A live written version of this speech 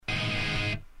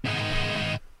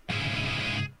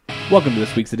Welcome to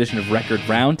this week's edition of Record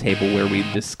Roundtable, where we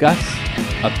discuss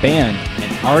a band,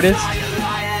 an artist.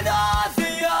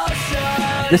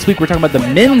 This week we're talking about the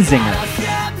Menzingers.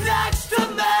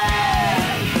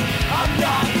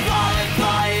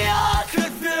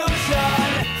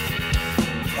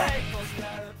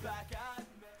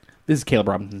 This is Caleb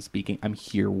Robinson speaking. I'm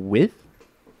here with...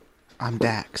 I'm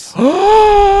Dax.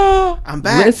 I'm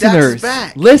back. Listeners, Dax is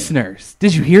back. Listeners,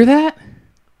 did you hear that?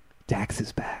 Dax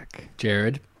is back.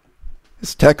 Jared.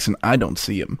 It's Texan. I don't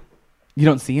see him. You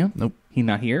don't see him? Nope. He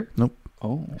not here? Nope.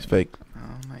 Oh. He's fake.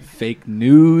 Fake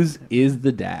news is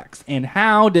the Dax. And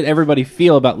how did everybody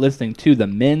feel about listening to the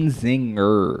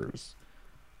Menzingers?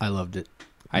 I loved it.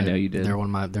 I know you did.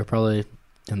 They're probably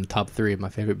in the top 3 of my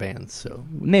favorite bands. So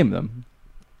Name them.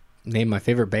 name my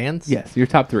favorite bands? Yes, your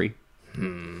top 3.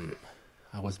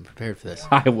 I wasn't prepared for this.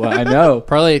 I know.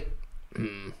 Probably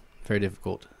very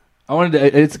difficult.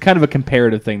 It's kind of a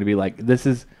comparative thing to be like, this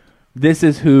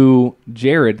is who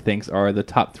Jared thinks are the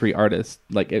top 3 artists.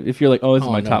 Like, if you're like, oh, this is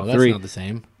my top 3. That's not the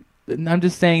same. I'm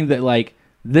just saying that, like,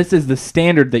 this is the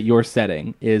standard that you're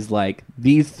setting, is like,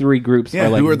 these 3 groups Yeah, are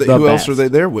like who else best. are they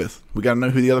there with? We got to know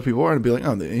who the other people are and be like,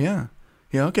 oh, yeah,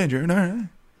 okay, Jared, all right.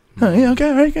 Oh, yeah, okay,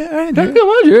 all right, Hey, Jared. come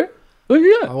on, Jared. What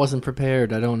you got? I wasn't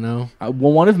prepared. I don't know.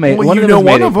 Well, one of them Well, you is know one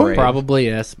Mayday of 'em. Parade. Probably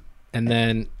yes. And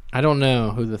then I don't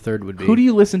know who the third would be. Who do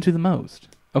you listen to the most?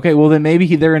 Okay, well then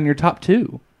maybe they're in your top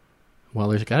 2. Well,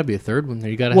 there's got to be a third one there.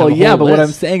 You got to Well, have a yeah, whole but what I'm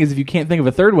list. saying is, if you can't think of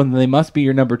a third one, then they must be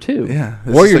your number 2. Yeah.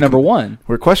 this Or is your like- number 1.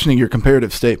 We're questioning your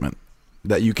comparative statement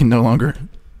that you can no longer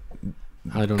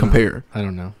I don't compare. know. I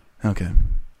don't know. Okay. I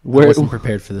Where wasn't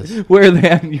prepared for this. where are they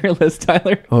on your list,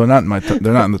 Tyler? Well, they're not in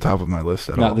they're not in the top of my list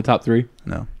at Not all. the top 3.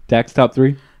 No. Dax top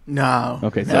 3. No.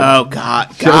 Okay, so- No,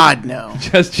 God, no.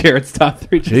 Just Jared's top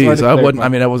 3. Just wanted Jeez, to I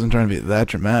clarify. wasn't trying to be that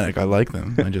dramatic. I like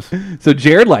them. I just So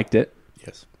Jared liked it.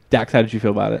 Yes. Dax, how did you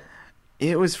feel about it?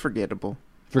 It was forgettable.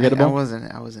 Forgettable.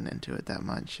 I wasn't into it that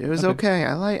much. It was okay.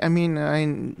 I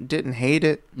didn't hate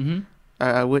it. Mm-hmm.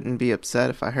 I wouldn't be upset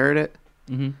if I heard it.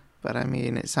 Mm-hmm. But I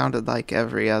mean, it sounded like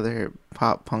every other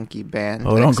pop punky band.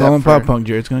 don't except call him for- pop punk.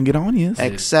 Jared's gonna get on you.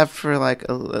 Except for like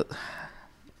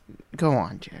go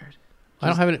on, Jared. I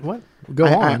don't have any. What? Go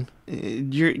on.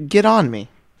 Get on me.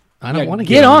 I don't Yeah, want to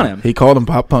get on him. He called him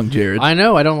pop punk, Jared. I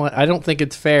know. I don't think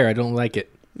it's fair. I don't like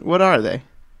it. What are they?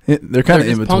 They're kind of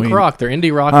They're in just between. punk rock. They're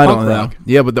indie rock. I punk don't know. rock.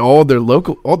 Yeah, but all their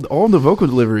local, all the vocal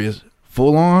delivery is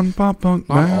full on pop punk.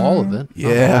 Not all of it. Not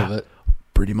Yeah, all of it.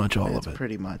 pretty much all That's of it.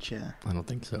 pretty much, yeah. I don't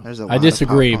think so. There's a I lot of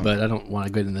disagree, pop punk. but I don't want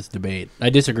to get in this debate. I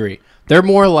disagree. They're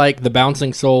more like the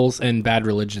Bouncing Souls and Bad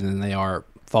Religion than they are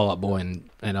Fall Out Boy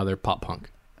and other pop punk.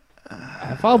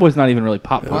 Fall Out Boy's not even really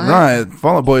pop punk. What? Right,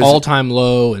 Fall Out Boys. All Time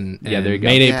Low and Yeah, there you go.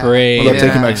 Mayday Yeah. Parade. What about Yeah.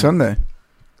 Taking Back Sunday?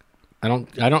 I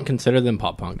don't consider them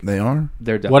pop punk. They are.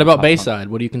 They're definitely What about pop punk. Bayside?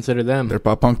 What do you consider them? They're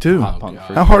pop punk too. Oh, punk God.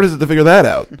 for How hard is it to figure that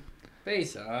out?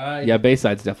 Bayside. Yeah,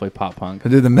 Bayside's definitely pop punk.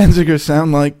 Did the Menzingers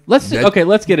sound like? Let's Dead-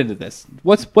 let's get into this.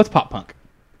 What's pop punk?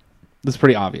 This is a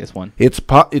pretty obvious one. It's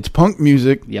pop. It's punk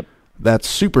music. Yep. That's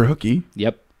super hooky,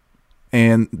 Yep.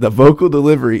 and the vocal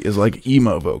delivery is like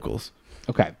emo vocals.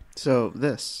 Okay. So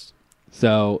this.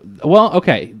 So, well,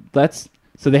 okay.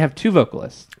 So they have 2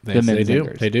 vocalists. They do.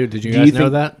 Menzingers. They do. Did you Do guys you know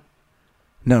think- that?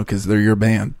 No, because they're your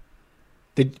band.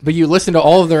 But you listened to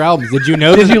all of their albums. Did you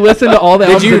know? Did you listen to all the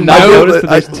Did albums you and not know notice that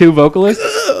that there's 2 vocalists?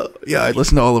 Yeah, I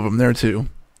listened to all of them. There too.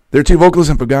 There are 2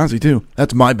 vocalists in Fugazi too.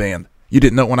 That's my band. You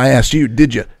didn't know when I asked you,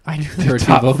 did you? I knew there were 2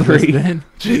 Top vocalists 3. then.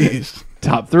 Jeez,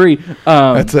 Top 3.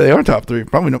 they are top 3.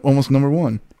 Probably almost number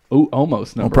 1. Ooh,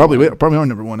 almost. Well, Number probably 1. probably are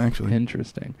number 1 actually.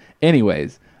 Interesting.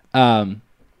 Anyways, where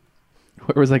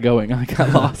was I going? I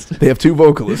got lost. They have 2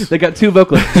 vocalists. They got 2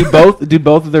 vocalists. Do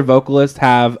both of their vocalists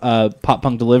have pop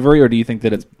punk delivery, or do you think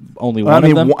that it's only one I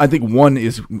mean, of them? I think one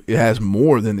it has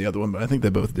more than the other one, but I think they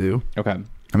both do. Okay.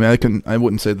 I mean, I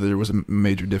wouldn't say that there was a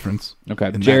major difference. Okay.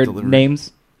 in that Jared, delivery.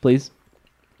 names, please.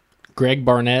 Greg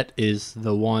Barnett is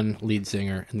the one lead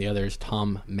singer, and the other is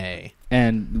Tom May.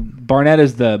 And Barnett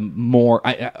is the more,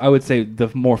 I would say, the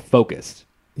more focused.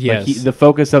 Yes. Like the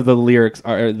focus of the lyrics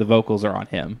are the vocals are on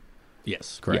him.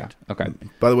 Yes, correct. Yeah. Okay.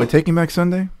 By the way, Taking Back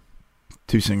Sunday,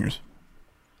 2 singers,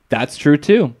 That's true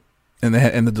too. and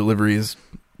and the delivery is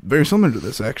very similar to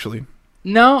this actually.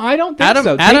 No, I don't think Adam-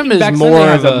 so. Adam Taking is Back more Sunday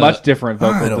has of a a- much different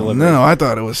vocal I don't delivery. know. I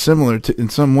thought it was similar to in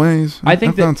some ways. I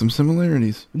think that- found some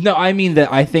similarities. No, I mean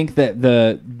that I think that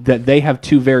that they have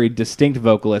 2 very distinct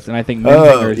vocalists, and I think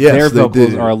Menzingers, their they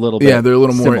vocals do. are a little bit Yeah, they're a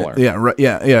little more. similar. Yeah, right.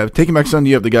 Yeah. Taking Back Sunday,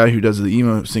 you have the guy who does the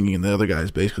emo singing, and the other guy is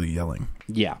basically yelling.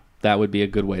 Yeah, that would be a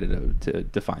good way to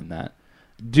define that.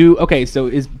 So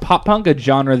is pop punk a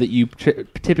genre that you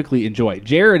typically enjoy?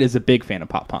 Jared is a big fan of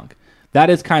pop punk. that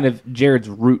is kind of Jared's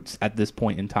roots at this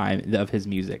point in time of his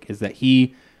music, is that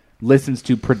he listens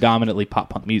to predominantly pop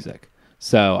punk music.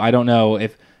 So I don't know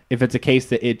if it's a case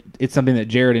that it's something that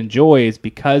Jared enjoys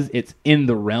because it's in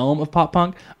the realm of pop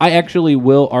punk. I actually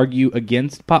will argue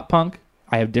against pop punk.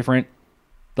 I have different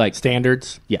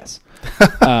standards. Yes.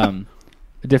 A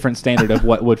different standard of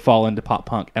what would fall into pop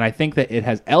punk. And I think that it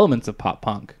has elements of pop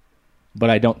punk, but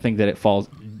I don't think that it falls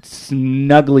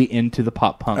snugly into the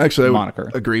pop punk moniker.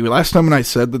 I agree. Last time when I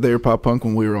said that they were pop punk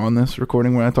when we were on this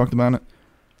recording when I talked about it,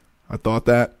 I thought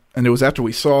that. And it was after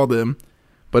we saw them.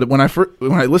 But when I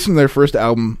listened to their first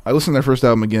album, I listened to their first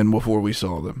album again before we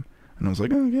saw them. And I was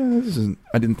like, oh, yeah, this isn't...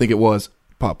 I didn't think it was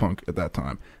pop punk at that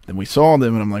time. Then we saw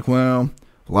them, and I'm like, well,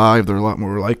 live, they're a lot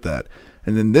more like that.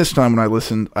 And then this time when I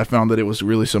listened, I found that it was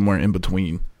really somewhere in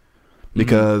between.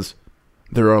 Because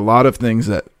there are a lot of things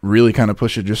that really kind of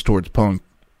push it just towards punk.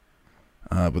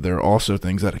 But there are also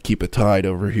things that keep it tied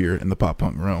over here in the pop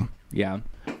punk realm. Yeah.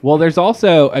 Well, there's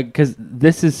also, because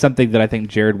this is something that I think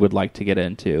Jared would like to get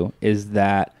into, is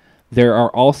that there are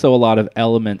also a lot of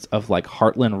elements of like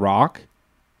Heartland rock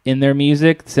in their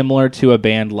music, similar to a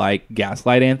band like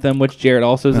Gaslight Anthem, which Jared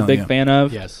also is a big fan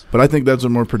of. Yes. But I think those are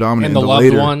more predominant And in the Loved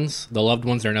later. Ones. The Loved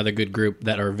Ones are another good group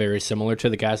that are very similar to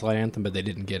the Gaslight Anthem, but they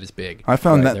didn't get as big. I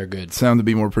found They're that good. sound to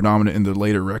be more predominant in the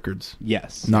later records.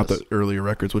 Yes. Not the earlier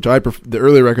records, which I prefer. The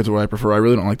earlier records are what I prefer. I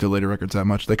really don't like the later records that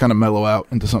much. They kind of mellow out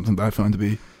into something that I find to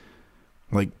be,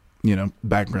 like,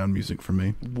 background music for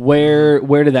me.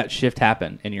 Where did that shift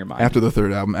happen in your mind? After the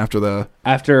third album, On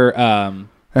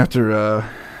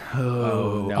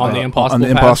the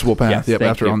Impossible Path. Yes, Yep, thank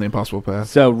after you. On the Impossible Path.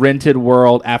 So Rented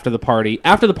World, After the Party.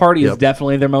 After the Party is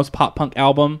definitely their most pop punk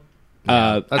album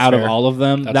out fair. of all of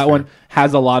them. That's that fair. one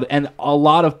has a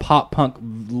lot of pop punk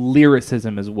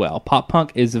lyricism as well. Pop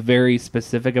punk is very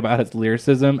specific about its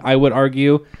lyricism, I would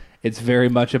argue. It's very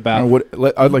much about...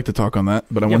 I'd like to talk on that,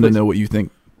 but I wanted to know what you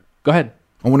think. Go ahead.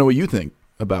 I want to know what you think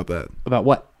about that. About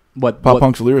what? Pop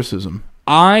punk's lyricism.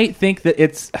 I think that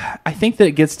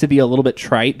it gets to be a little bit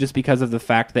trite just because of the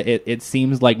fact that it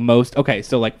seems like most... Okay,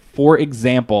 so like, for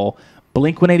example,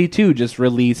 Blink-182 just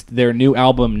released their new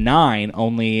album 9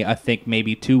 only, I think,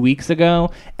 maybe 2 weeks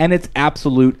ago, and it's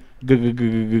absolute garbage.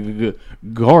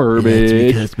 Yeah,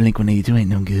 it's because Blink-182 ain't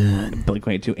no good.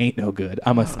 Blink-182 ain't no good.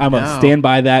 I'm a stand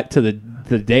by that to the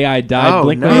day I die. Oh,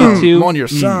 Blink-182, I'm on your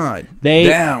side.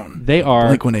 They are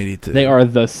Blink-182. They are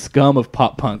the scum of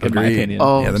pop punk, in my Agreed. opinion.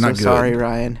 Oh, Yeah, I'm they're so not good. sorry,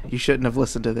 Ryan. You shouldn't have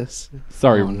listened to this.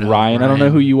 Sorry, Oh, no, Ryan. I don't know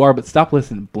Ryan. who you are, but stop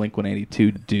listening to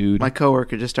Blink-182, dude. My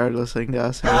coworker just started listening to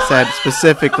us, and he said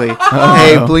specifically,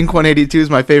 "Hey, Blink-182 is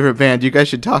my favorite band. You guys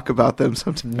should talk about them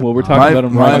sometime." Well, we're talking My- about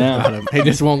him my- right now. They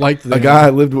just won't like the A guy I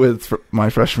lived with for my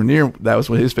freshman year, that was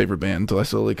his favorite band until I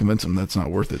slowly convinced him that's not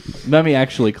worth it. Let me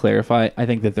actually clarify. I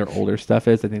think that their older stuff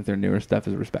is. I think their newer stuff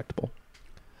is respectable.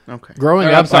 Okay. Growing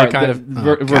Or, up, I'm sorry. I kind of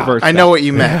reverse. I know what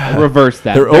you meant. Reverse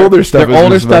that. Their older stuff Their is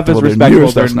older stuff is respectable, their respectable. newer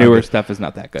Their stuff's not newer good. stuff is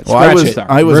not that good. Well,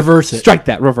 Scratch it. reverse it. Strike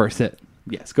that. Reverse it.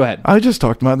 Yes. Go ahead. I just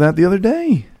talked about that the other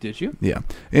day. Did you? Yeah.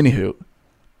 Anywho,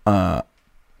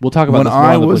 We'll talk about when this more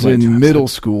I on the was Blink-182 in episode. middle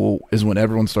school is when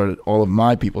all of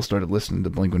my people started listening to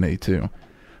Blink-182.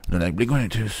 They're like,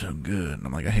 Blink-182 is so good. And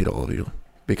I'm like, I hate all of you.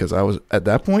 Because I was, at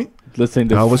that point, listening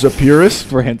to I was a purist.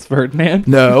 Franz Ferdinand.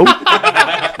 No.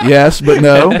 Yes, but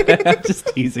no. Just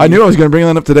teasing. I knew I was going to bring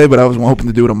that up today, but I was hoping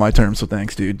to do it on my terms, so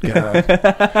thanks, dude. God.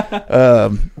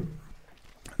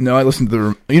 No, I listened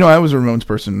to I was a Ramones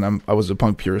person, and I was a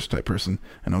punk purist type person,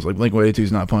 and I was like, Blink-182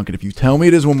 is not punk, and if you tell me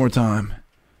it is one more time,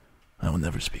 I will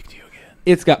never speak to you again.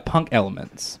 It's got punk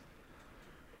elements.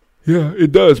 Yeah,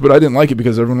 it does, but I didn't like it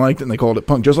because everyone liked it and they called it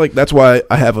punk. Just like that's why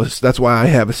I have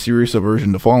a serious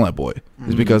aversion to Fall Out Boy.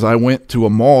 Is because I went to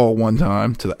a mall one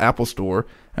time to the Apple store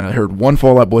and I heard one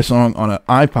Fall Out Boy song on an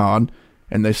iPod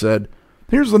and they said,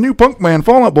 "Here's the new punk man,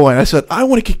 Fall Out Boy." And I said, "I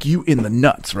want to kick you in the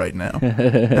nuts right now."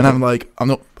 And I'm like,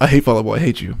 I hate Fall Out Boy, I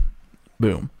hate you.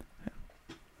 Boom.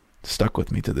 Stuck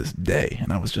with me to this day,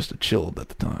 and I was just a chilled at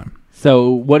the time.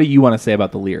 So, what do you want to say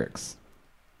about the lyrics?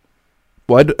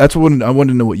 Well, that's what I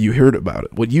wanted to know what you heard about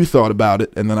it, what you thought about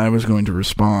it, and then I was going to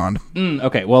respond.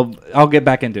 Okay, well, I'll get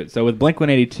back into it. So with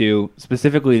Blink-182,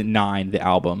 specifically 9, the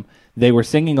album, they were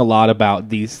singing a lot about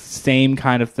these same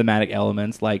kind of thematic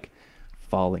elements, like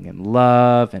falling in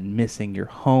love and missing your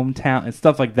hometown and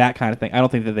stuff like that kind of thing. I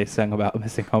don't think that they sang about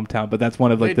missing hometown, but that's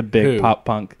one of like Wait, the big who? pop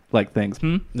punk like things.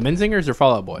 The Menzingers or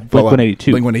Fall Out Boy?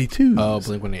 Blink-182. Blink-182. Oh,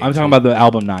 Blink-182. I'm talking about the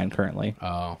album 9 currently.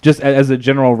 Oh. Just as a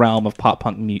general realm of pop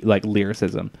punk like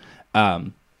lyricism.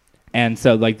 And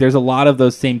so like there's a lot of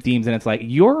those same themes, and it's like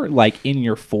you're like in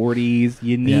your 40s,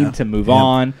 you need Yeah. to move Yeah.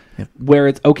 on. Yeah. Where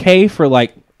it's okay for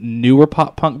like newer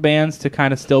pop punk bands to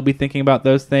kind of still be thinking about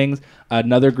those things.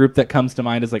 Another group that comes to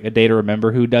mind is like A Day to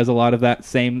Remember, who does a lot of that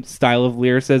same style of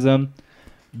lyricism.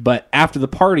 But After the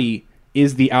Party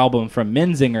is the album from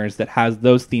Menzingers that has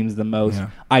those themes the most. Yeah.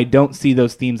 I don't see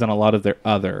those themes on a lot of their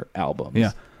other albums.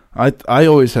 Yeah, I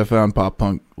always have found pop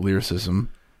punk lyricism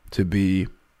to be.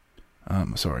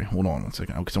 Sorry, hold on 1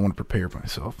 second, because I want to prepare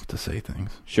myself to say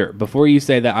things. Sure. Before you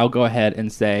say that, I'll go ahead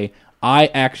and say I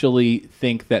actually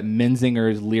think that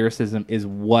Menzinger's lyricism is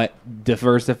what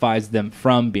diversifies them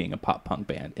from being a pop punk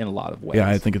band in a lot of ways. Yeah,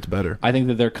 I think it's better. I think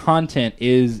that their content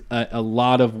is a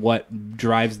lot of what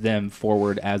drives them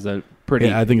forward as a pretty.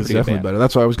 Yeah, I think it's pretty good definitely band. better.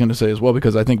 That's what I was going to say as well,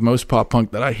 because I think most pop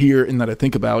punk that I hear and that I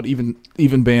think about, even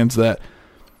bands that,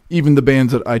 even the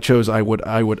bands that I chose, I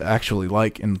would actually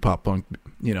like in pop punk,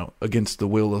 against the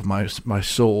will of my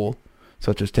soul,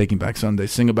 such as Taking Back Sunday,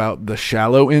 sing about the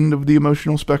shallow end of the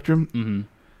emotional spectrum. Mm-hmm.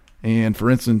 And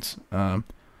for instance,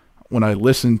 when I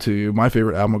listen to my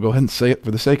favorite album, I'll go ahead and say it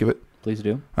for the sake of it. Please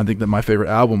do. I think that my favorite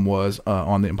album was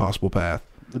On the Impossible Path,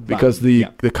 because the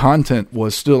content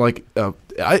was still like a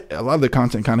lot of the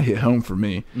content kind of hit home for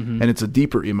me, Mm-hmm. and it's a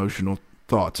deeper emotional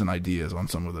thoughts and ideas on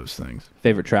some of those things.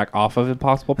 Favorite track off of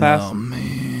Impossible Path? Oh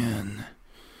man,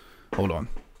 hold on,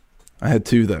 I had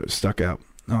two that stuck out.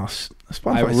 Oh,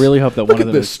 Spotify! I really hope that Look one at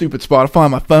of them this is stupid Spotify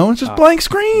on my phone. It's just blank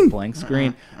screen. blank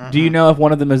screen. Do you know if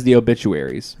one of them is the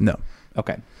Obituaries? No,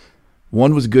 Okay.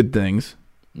 one was Good Things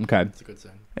Okay. That's a good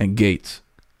sign. and Gates.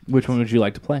 Which one would you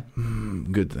like to play?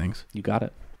 Good Things. You got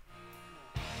it.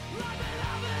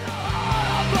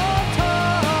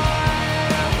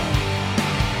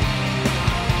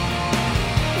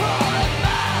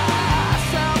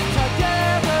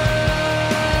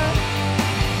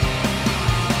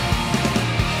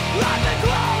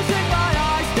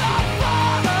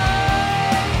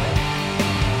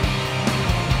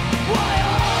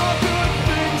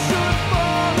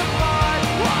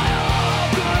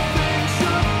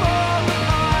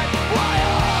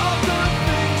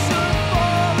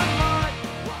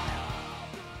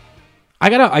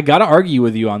 I gotta argue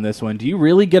with you on this one. Do you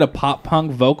really get a pop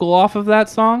punk vocal off of that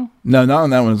song? No, not on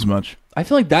that one as much. I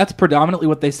feel like that's predominantly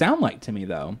what they sound like to me,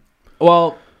 though.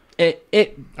 Well, it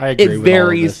I agree with all of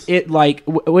varies. this. It like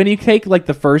when you take like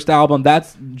the first album,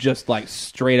 that's just like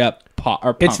straight up pop.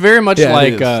 Or punk. It's very much Yeah,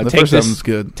 like it is. The take first this, album's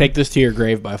good. Take This to Your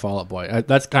Grave by Fall Out Boy.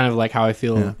 That's kind of like how I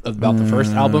feel about the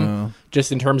first album,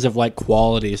 just in terms of like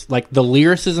qualities. Like the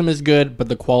lyricism is good, but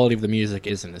the quality of the music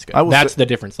isn't as good. I will That's say- the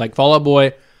difference. Like Fall Out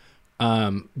Boy,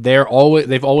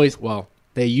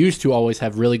 they used to always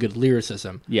have really good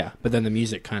lyricism. Yeah. But then the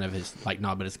music kind of is like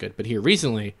not been as good. But here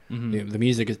recently, the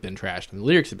music has been trashed and the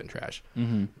lyrics have been trashed.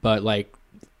 Mm-hmm. But like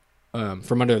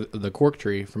from Under a Cork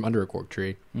Tree,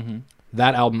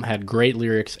 that album had great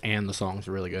lyrics and the songs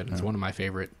were really good. It's one of my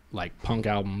favorite like punk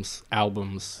albums.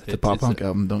 It's a pop punk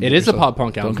album. Don't It get is a yourself- pop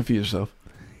punk Don't album. confuse yourself.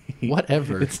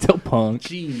 Whatever. It's still punk.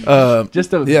 Jeez.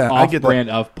 Just a Yeah, I get that. off-brand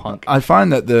of punk. I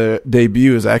find that the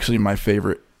debut is actually my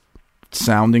favorite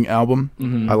sounding album.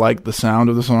 Mhm. I like the sound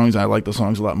of the songs. I like the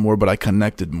songs a lot more, but I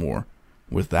connected more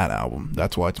with that album.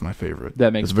 That's why it's my favorite.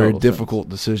 That makes it's a very total sense. difficult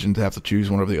decision to have to choose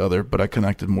one or the other, but I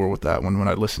connected more with that one when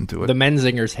I listened to it. The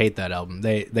Menzingers hate that album.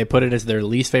 They put it as their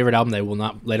least favorite album.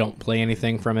 They don't play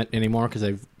anything from it anymore because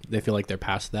they feel like they're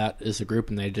past that as a group,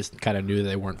 and they just kind of knew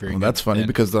they weren't very good. That's funny then.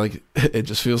 because like it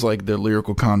just feels like their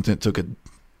lyrical content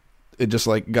it just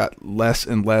like got less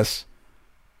and less,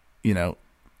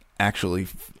 actually.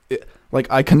 Like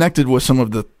I connected with some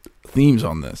of the themes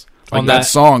on this. Like On that that-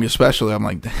 song especially, I'm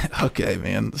like, okay,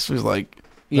 man, this was like,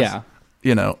 Yeah.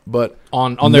 but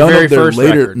on their none very of their first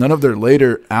later, record. none of their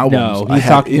later albums. No, I he's had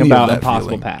talking any of about that Impossible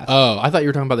feeling. Path. Oh, I thought you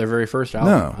were talking about their very first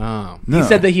album. No. Oh, No. He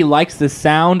said that he likes the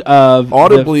sound of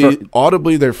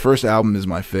Audibly, their first album is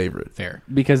my favorite. fair.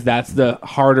 because that's the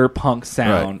harder punk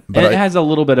sound. Right, but And it I- has a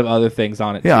little bit of other things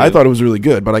on it. Yeah, too. I thought it was really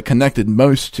good, but I connected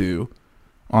most to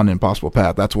On the Impossible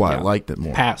Path. That's why I Yeah. liked it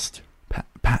more. Past.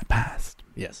 Past.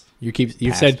 Yes. You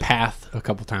Past. said path a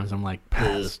couple times. I'm like,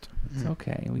 Past. It's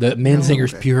okay. We- the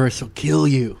Menzingers purists will kill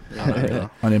you. On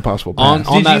the Impossible On Path.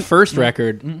 on Did that you- first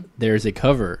record, there's a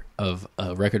cover of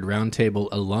a Record Roundtable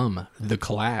alum, The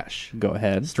Clash, Go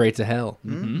ahead. Straight to Hell.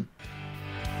 Mm-hmm.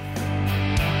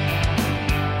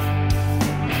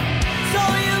 So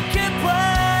you can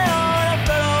play on a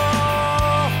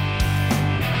fiddle.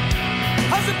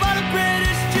 How's about a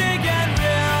British jig and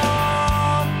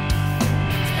reel?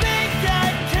 Speak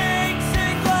that King's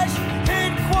English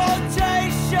in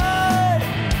quotation.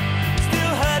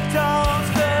 Still head tones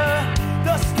there,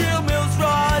 the steel mills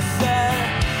rising.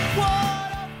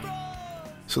 What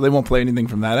a So they won't play anything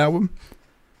from that album?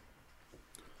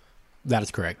 That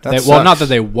is correct. That Well, not sucks. that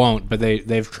they won't, but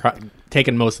they've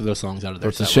taken most of those songs out of their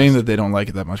It's a set shame list. that they don't like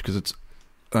it that much because it's,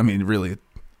 I mean, really,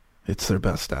 it's their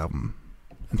best album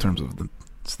in terms of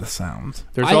the sounds.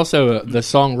 There's I- also the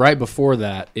song right before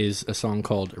that is a song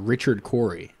called Richard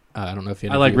Cory. I don't know if you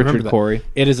I like remember Richard that. Cory.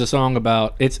 It is a song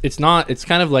about it's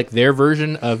kind of like their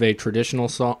version of a traditional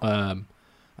song.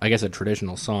 I guess a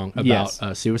traditional song about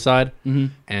Yes. suicide,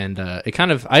 Mhm. and it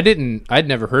kind of I'd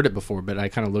never heard it before, but I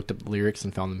kind of looked up the lyrics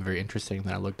and found them very interesting. And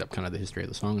then I looked up kind of the history of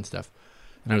the song and stuff.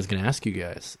 And I was going to ask you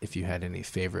guys if you had any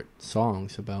favorite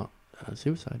songs about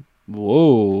suicide.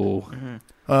 Whoa.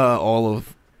 All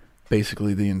of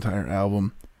basically the entire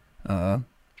album. The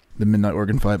Midnight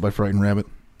Organ Fight by Frightened Rabbit.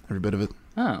 Every bit of it.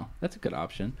 Oh, that's a good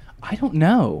option. I don't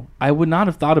know. I would not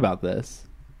have thought about this.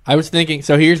 I was thinking.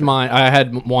 So here's mine. I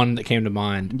had one that came to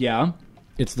mind. Yeah.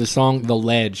 It's the song "The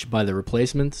Ledge" by The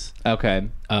Replacements. Okay.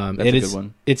 That's It a is- good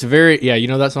one. It's very you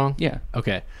know that song. Yeah.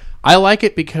 Okay. I like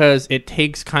it because it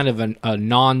takes kind of a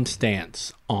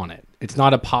non-stance on it. It's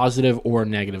not a positive or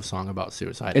negative song about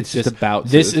suicide. It's just about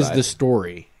this is suicide. the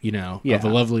story, of Yeah. a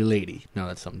lovely lady. No,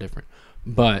 that's something different.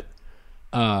 But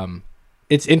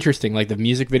it's interesting. Like the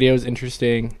music video is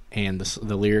interesting, and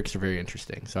the lyrics are very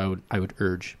interesting. So I would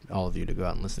urge all of you to go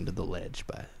out and listen to "The Ledge"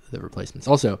 by The Replacements.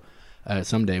 Also,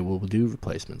 someday we'll do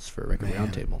replacements for Record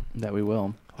Roundtable. That we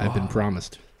will. I've been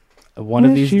promised. One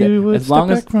of these days. As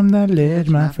long as from that ledge,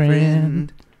 my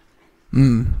friend.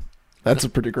 That's a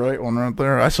pretty great one right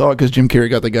there. I saw it because Jim Carrey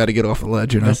got the guy to get off the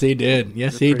ledge. You know. Yes, he did.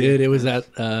 Yes, he did. It was that.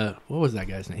 What was that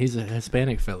guy's name? He's a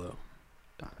Hispanic fellow.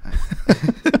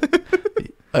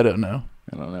 I don't know.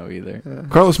 I don't know either.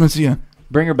 Carlos Mencia.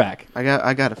 Bring her back. I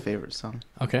got a favorite song.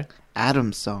 Okay.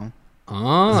 Adam's song.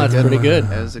 Oh, that's pretty good.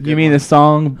 That was a good You mean one. a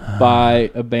song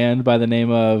by a band by the name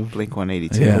of? Blink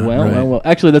 182. Yeah. Well.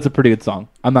 Actually, that's a pretty good song.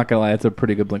 I'm not gonna lie. It's a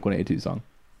pretty good Blink-182 song.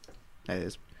 That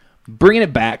is. Bringing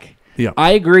it back. Yeah.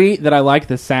 I agree that I like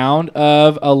the sound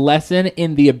of A Lesson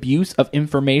in the Abuse of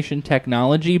Information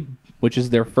Technology, which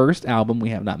is their first album. We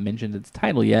have not mentioned its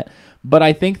title yet, but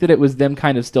I think that it was them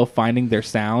kind of still finding their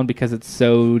sound because it's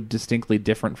so distinctly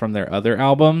different from their other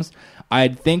albums. I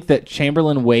think that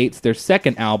Chamberlain Waits, their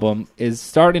second album, is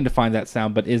starting to find that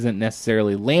sound, but isn't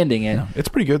necessarily landing it. Yeah, it's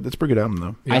pretty good. It's a pretty good album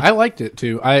though. Yeah, I liked it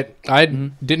too. I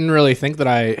didn't really think that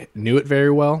I knew it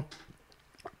very well,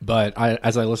 but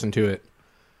as I listened to it,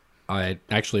 I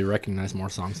actually recognized more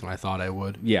songs than I thought I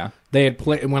would. Yeah, They had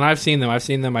played when I've seen them.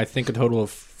 I think a total of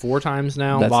 4 times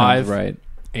now that live. sounds right.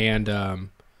 And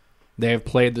they have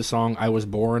played the song "I Was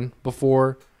Born"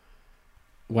 before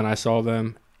when I saw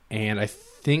them, and I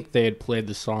think they had played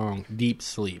the song "Deep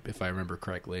Sleep" if I remember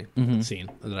correctly.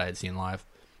 That I had seen live,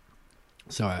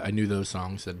 so I knew those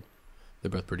songs, and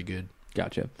they're both pretty good.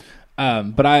 Gotcha.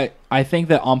 But I think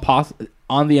that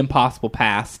on the Impossible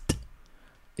Past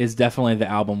is definitely the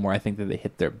album where I think that they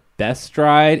hit their best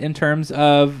stride in terms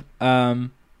of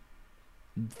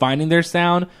finding their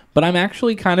sound. But I'm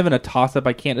actually kind of in a toss-up.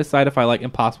 I can't decide if I like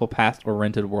Impossible Past or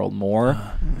Rented World more.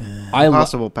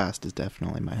 Impossible Past is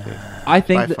definitely my favorite.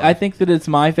 I think that it's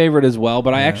my favorite as well.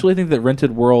 But I actually think that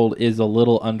Rented World is a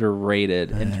little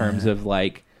underrated in terms of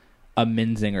like a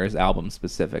Menzinger's album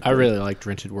specifically. I really liked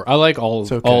Rented World. I like all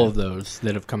It's okay. of those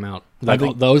that have come out. Like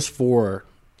think- those 4,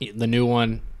 the new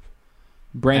one,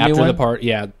 brand after new one, the party.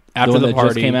 Yeah, the after one the that party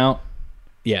just came out,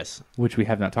 Yes, which we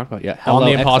have not talked about yet. On Hello,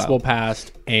 the Exile. Impossible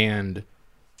Past and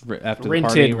After the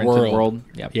Rented party, World. Rented World.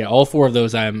 Yep. yeah, all 4 of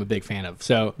those I am a big fan of.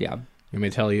 So Yeah. let me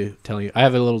tell you. I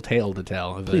have a little tale to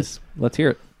tell of this. Please, let's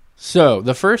hear it. So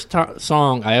the first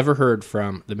song I ever heard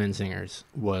from the Menzingers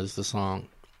was the song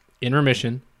 "In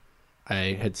Remission."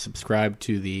 I had subscribed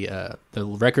to the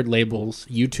record label's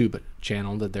YouTube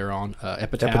channel that they're on,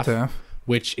 Epitaph,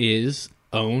 which is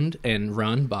owned and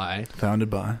run by, founded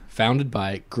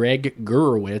by Greg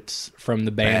Gurewitz from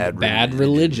the band Bad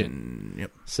Religion.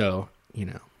 Yep. So,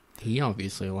 he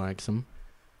obviously likes them.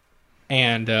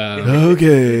 And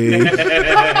Okay.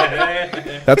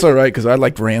 That's all right because I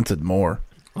liked Rancid more.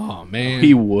 oh man,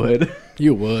 He would.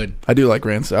 you would. I do like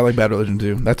Rancid. I like Bad Religion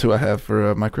too. That's who I have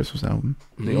for my Christmas album.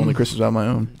 The only Christmas album I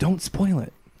own. Don't spoil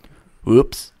it.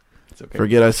 Whoops. It's okay.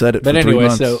 Forget I said it But for 3 anyway,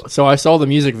 months. so I saw the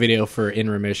music video for "In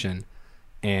Remission,"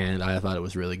 and I thought it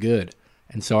was really good.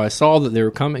 And so I saw that they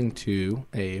were coming to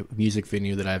a music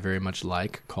venue that I very much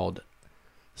like called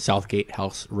Southgate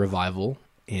House Revival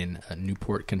in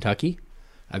Newport, Kentucky.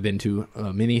 I've been to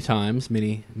many times.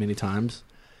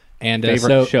 And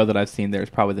Favorite show that I've seen there is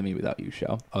probably the Me Without You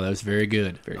show. oh, that was very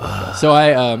good. Very good show. So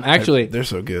I actually They're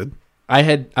so good.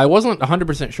 I wasn't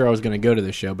 100% sure I was going to go to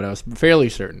this show, but I was fairly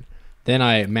certain then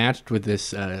I matched with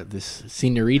this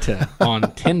senorita on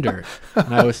Tinder,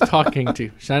 and I was talking to.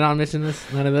 Should I not mention this?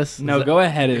 None of this. No, go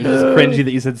ahead. It was cringy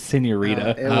that you said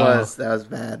senorita. That was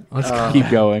bad. Let's Keep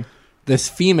going. This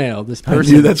female, this I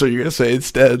person. knew that's what you're gonna say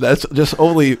instead. That's just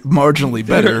only marginally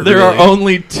better. There are really.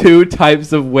 only two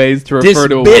types of ways to this refer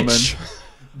to a bitch.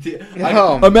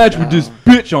 Oh, woman. I matched with this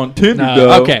bitch on Tinder. No,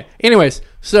 though. okay. Anyways,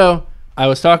 so I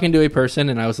was talking to a person,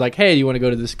 and I was like, "Hey, do you want to go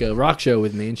to this rock show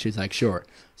with me?" And she's like, "Sure."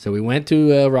 So we went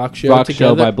to a rock show Rock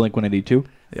together, show by Blink-182.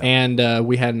 and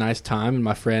we had a nice time. And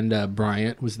my friend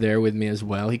Bryant was there with me as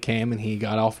well. He came and he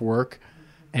got off work,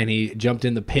 and he jumped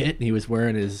in the pit. And he was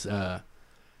wearing his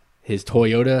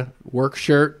Toyota work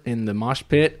shirt in the mosh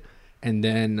pit. And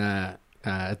then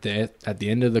at the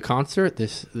end of the concert,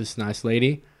 this nice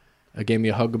lady gave me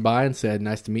a hug goodbye and said,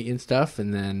 "Nice to meet you" and stuff.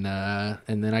 And then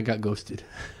I got ghosted.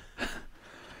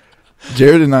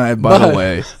 Jared and I, by the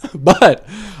way, But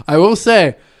I will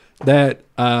say that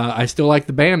I still like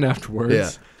the band afterwards. Yeah.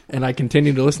 And I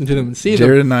continue to listen to them and see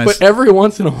Jared them. and I But every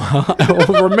once in a while, I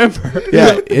will remember.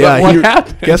 yeah, what he,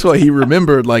 happened. guess what? He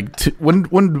remembered like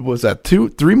when was that?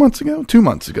 3 months ago? 2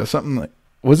 months ago? Something like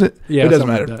was it? Yeah, it doesn't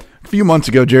something matter. like that. A few months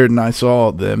ago, Jared and I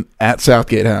saw them at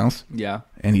Southgate House, Yeah.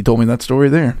 and he told me that story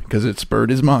there because it spurred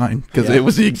his mind because Yeah. it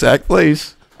was the exact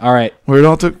place All right. where it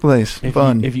all took place.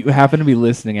 Fun. If you happen to be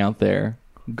listening out there,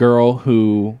 girl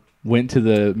who went to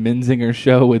the Menzinger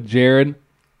show with Jared,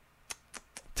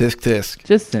 tisk tisk.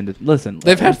 just send it. Listen.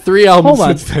 They've had 3 albums Hold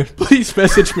on. since then. Please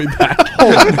message me back.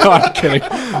 No, I'm kidding.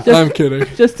 I'm kidding.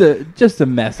 just a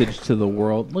message to the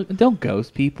world. Look, don't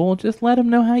ghost people. Just let them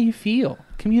know how you feel.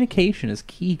 Communication is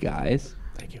key, guys.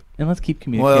 Thank you. And let's keep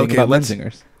communicating okay, about let's-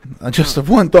 Menzingers. Just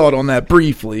one thought on that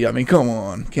briefly. I mean, come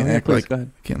on. Can't Oh, yeah, act please, like go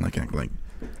ahead. can't act like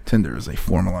Tinder is a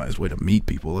formalized way to meet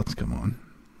people. Let's come on.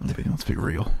 Let's be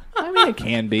real. I mean, it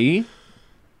can be.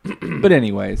 But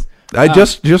anyways, I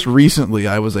just recently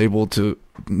I was able to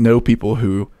know people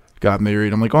who got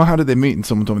married. I'm like, oh, how did they meet? And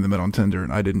someone told me they met on Tinder,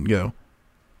 and I didn't go.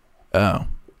 Oh,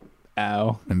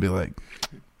 ow. and be like,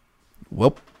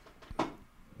 well,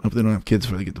 hope they don't have kids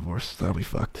before they get divorced. That'll be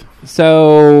fucked.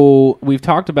 So we've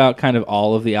talked about kind of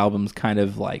all of the albums kind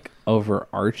of like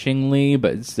overarchingly,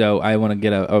 but so I want to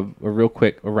get a real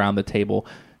quick around the table.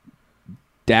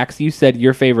 Dax, you said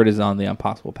your favorite is on the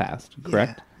Impossible Past,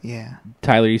 correct? Yeah.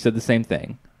 Tyler, you said the same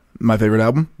thing. My favorite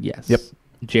album. Yes. Yep.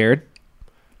 Jared?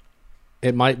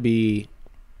 It might be.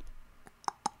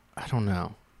 I don't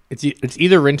know. It's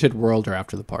either Rented World or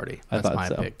After the Party. I That's thought my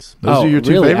so. picks. Those are your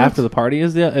two really? favorites? After the Party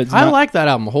is the? It's I not- like that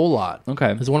album a whole lot.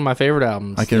 Okay. It's one of my favorite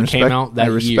albums. I can that respect. came out that I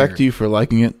respect year. you for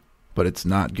liking it, but it's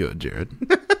not good, Jared.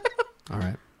 All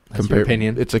right. That's your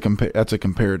opinion. It's that's a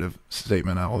comparative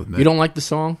statement. I'll admit. You don't like the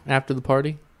song After the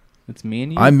Party? It's me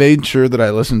and you. I made sure that I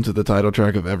listened to the title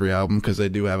track of every album because they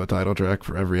do have a title track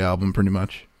for every album, pretty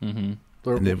much. Mm-hmm.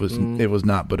 Or- And it was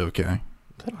not, but okay.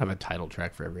 They don't have a title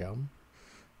track for every album.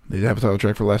 They have a title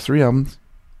track for the last 3 albums.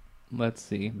 Let's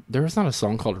see. There is not a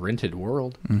song called Rented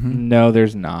World. No,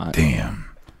 there's not. Damn.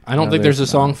 I don't No, think there's a there's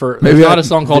song not. for. Maybe There's not I- a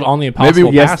song called On the maybe-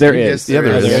 Impossible Yes, Past. there Yes, is. Yeah,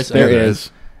 there there is. is. There There is.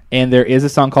 is. And there is a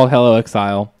song called Hello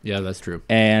Exile. Yeah, that's true.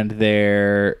 And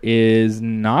there is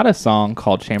not a song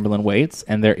called Chamberlain Waits,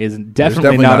 and there is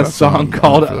definitely not a song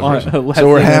called. for the first one. Less So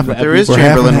we're Than half- That There is Before. We're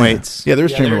half Chamberlain and half. Waits. Yeah,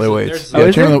 there's Yeah, Chamberlain there's- Waits. there's- Oh,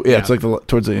 is Chamberlain, there? yeah, it's like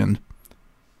towards the end.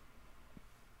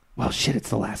 Well, shit, it's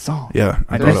the last song. Yeah,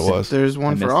 I thought missed it was. There's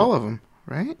one I for missed all it. of them,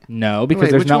 right? No, because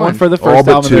Wait, there's which not one one? for the All first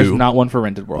but album. There's two. not one for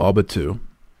Rented World. All but 2.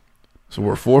 So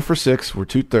we're 4 for 6. We're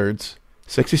 2/3.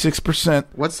 66%.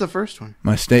 What's the first one?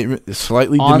 My statement is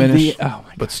slightly On diminished, the, oh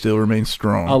my but still remains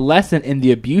strong. a lesson in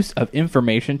the abuse of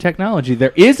information technology.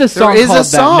 There is a song is a called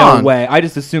that. No song. way. I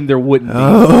just assumed there wouldn't be.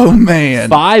 Oh, man.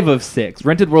 5 of 6.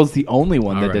 Rented World's the only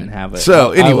one All that right. didn't have it.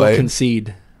 So, I will anyway.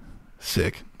 concede.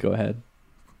 Sick. Go ahead.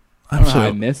 I I'm don't know how I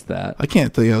so, missed that. I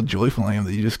can't tell you how joyful I am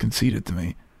that you just conceded to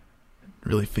me. It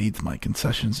really feeds my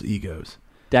concessions egos.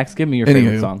 Dax, give me your Anywho.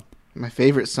 favorite song. My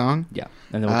favorite song? Yeah,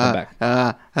 and then we'll come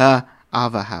back.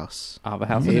 Ava House. Ava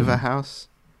House. Ava House.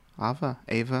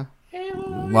 Ava.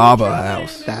 Lava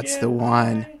House. That's the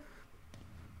one.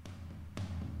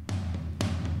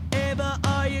 Ava,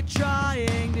 are you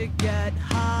trying to get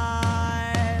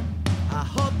high? I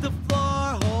hope the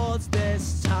floor holds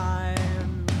this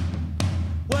time.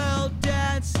 We'll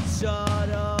dance and sort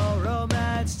of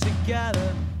romance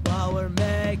together while we're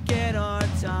making our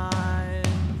time.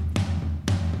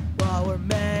 While we're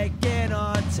making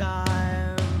our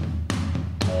time.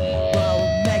 While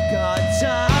we make our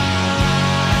time.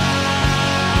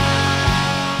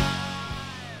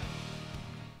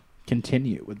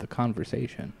 Continue with the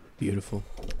conversation. Beautiful.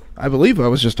 I believe I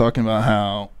was just talking about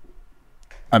how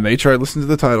I made sure I listened to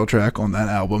the title track on that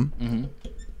album, Mm-hmm.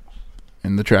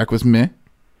 and the track was meh,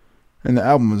 and the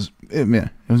album was meh.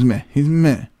 It was meh. He's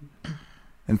meh.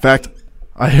 In fact,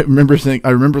 I remember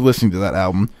listening to that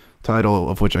album, title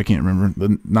of which I can't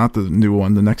remember, not the new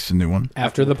one, the next new one.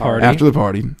 After the Party. After the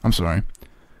Party. I'm sorry.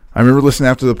 I remember listening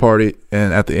After the Party,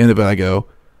 and at the end of it, I go,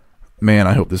 man,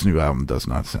 I hope this new album does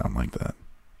not sound like that.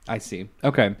 I see.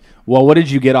 Okay. Well, what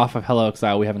did you get off of Hello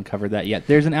Exile? We haven't covered that yet.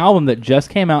 There's an album that just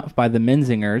came out by the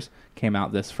Menzingers, came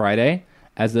out this Friday.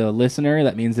 As a listener,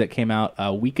 that means it came out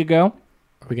a week ago.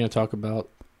 Are we going to talk about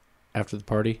After the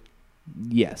Party?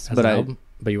 Yes, As but an album?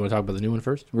 But you want to talk about the new one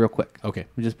first? real quick, Okay.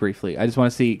 just briefly. I just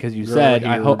want to see, because you You're said,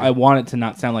 already- I want it to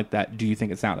not sound like that. Do you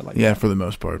think it sounded like Yeah, for the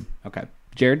most part. that? Okay.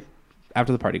 Jared,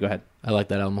 After the Party, go ahead. I like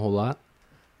that album a whole lot.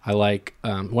 I like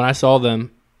when I saw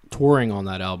them touring on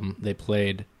that album, they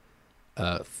played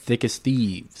Thick as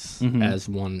Thieves Mhm. as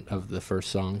one of the first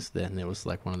songs. Then it was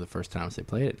like one of the first times they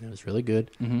played it, and it was really good.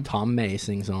 Mhm. Tom May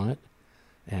sings on it,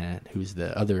 and who's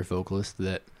the other vocalist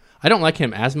that I don't like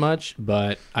him as much,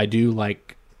 but I do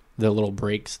like the little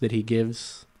breaks that he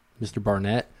gives, Mr.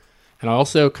 Barnett. And I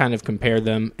also kind of compare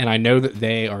them, and I know that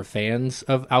they are fans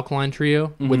of Alkaline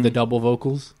Trio with Mhm. the double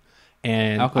vocals.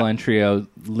 And Alkaline Trio,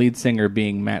 lead singer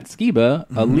being Matt Skiba,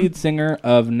 a Mhm. lead singer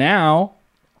of now.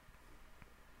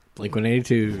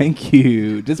 Blink-182. Thank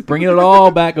you. Just bringing it all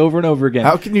back over and over again.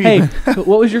 How can you Hey, even-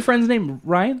 what was your friend's name?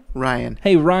 Ryan? Ryan.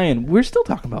 Hey, Ryan, we're still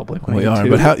talking about Blink-182. We are,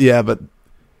 but how? Yeah, but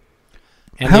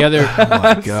And how, the other, oh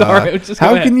my God. Sorry, just go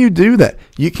how ahead. can you do that?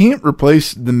 You can't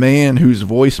replace the man whose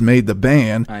voice made the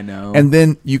band, I know. and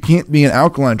then you can't be an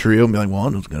Alkaline Trio and be like, well,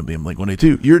 it's going to be in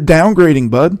Blink-182. You're downgrading,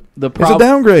 bud. the It's a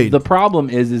downgrade. The problem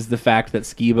is the fact that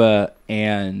Skiba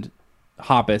and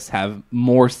Hoppus have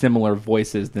more similar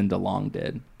voices than DeLong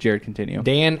did. Jared, continue.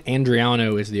 Dan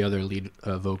Andriano is the other lead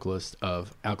vocalist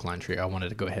of Alkaline Trio. I wanted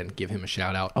to go ahead and give him a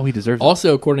shout out. Oh, he deserves it.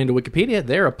 Also, according to Wikipedia,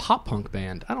 they're a pop punk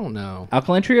band. I don't know.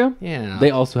 Alkaline Trio? Yeah. They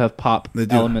also have pop They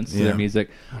do, elements to yeah. their music.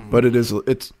 But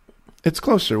it's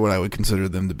closer to what I would consider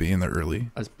them to be in the early.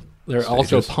 They're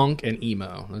also stages. punk and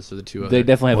emo. Those are the two other. They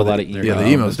definitely have Well, a lot they- of emo. yeah, the emo's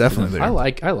elements to them. definitely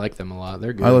there. I like them a lot.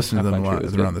 They're good. I listened to them a Alkaline lot Trio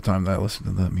is around good. the time that I listened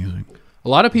to that music. A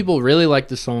lot of people really like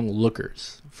the song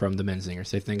 "Lookers" from the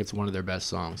Menzingers. They think it's one of their best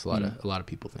songs. A lot of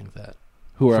people think that.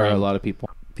 Who are From- a lot of people?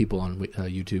 People on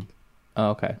YouTube. Oh,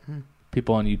 okay.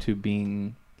 People on YouTube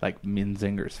being like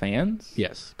Menzingers fans?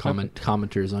 Yes,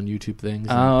 commenters on YouTube things.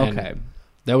 Oh, And okay.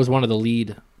 that was one of the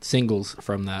lead singles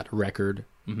from that record.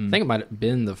 Mhm. I think it might have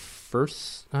been the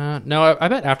first. No, I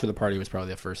bet After the Party was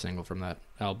probably the first single from that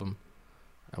album.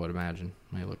 I would imagine.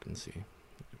 Let me look and see.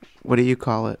 What do you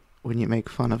call it when you make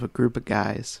fun of a group of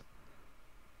guys?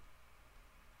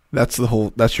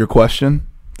 That's your question?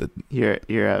 You're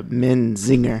a min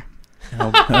zinger.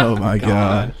 Oh my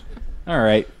God. All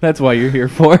right. That's what you're here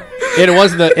for. It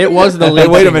was the lead.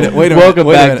 Wait a single. minute. Wait a Welcome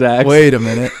minute. back, Zach. Wait a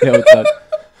minute. Yeah, what's up?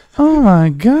 Oh my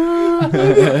God.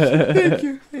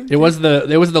 It was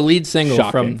the lead single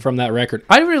Shocking. from that record.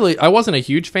 I wasn't a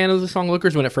huge fan of the song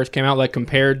 "Lookers" when it first came out. Like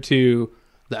compared to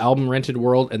the album "Rented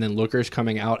World" and then "Lookers"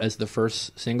 coming out as the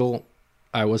first single,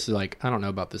 I was like, I don't know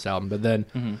about this album. But then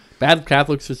Mhm. "Bad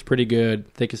Catholics" was pretty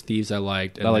good. "Thick as Thieves" I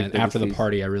liked, and I like then Thick as "After the Thieves.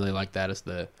 Party" I really liked that as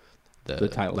the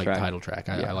title track. title track.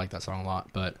 Yeah. I like that song a lot.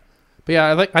 But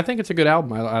yeah, I think it's a good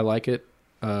album. I like it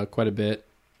quite a bit.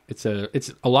 It's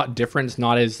a lot different. It's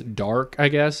not as dark, I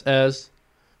guess, as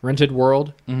 "Rented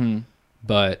World," Mm-hmm.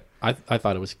 but I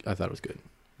thought it was good.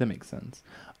 That makes sense.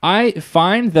 I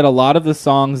find that a lot of the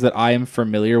songs that I am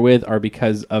familiar with are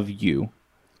because of you.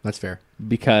 That's fair.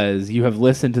 Because you have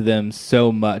listened to them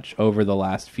so much over the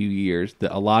last few years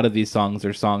that a lot of these songs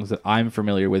are songs that I'm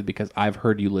familiar with because I've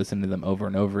heard you listen to them over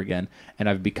and over again, and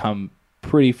I've become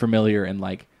pretty familiar and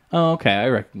like, oh, okay, I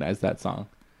recognize that song.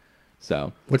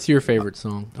 So What's your favorite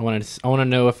song? I want to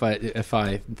know if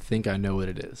I think I know what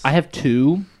it is. I have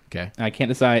two. Okay. I can't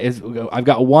decide. I've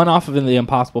got one off of The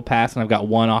Impossible Past, and I've got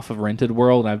one off of Rented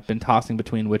World, and I've been tossing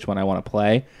between which one I want to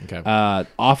play. Okay.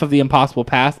 Off of The Impossible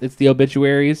Past, it's The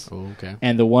Obituaries, Okay.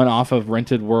 and the one off of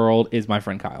Rented World is My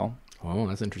Friend Kyle. Oh,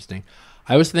 that's interesting.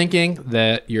 I was thinking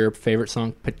that your favorite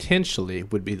song potentially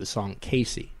would be the song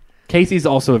 "Casey," Casey's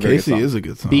also a very Casey good song. is a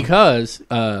good song. because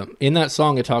in that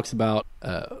song it talks about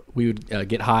we would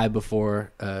get high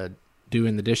before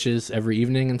doing the dishes every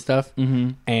evening and stuff.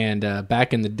 Mm-hmm. And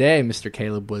back in the day, Mr.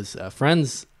 Caleb was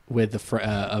friends with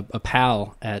a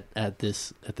pal at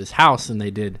this house, and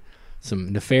they did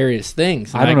some nefarious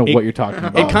things. I don't know what you're talking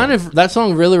about. It kind of that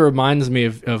song really reminds me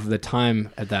of the time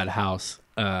at that house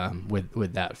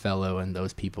with that fellow and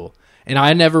those people. And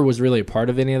I never was really a part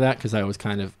of any of that because I was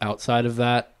kind of outside of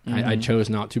that. I chose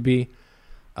not to be.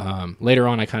 Later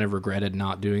on, I kind of regretted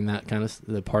not doing that kind of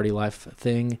the party life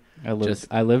thing. I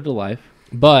lived a life.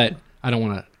 But I don't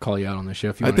want to call you out on the show.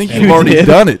 If you I want think to you've already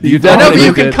done it. You've I know, already but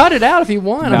you did. can cut it out if you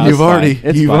want. No, You've it's already- fine.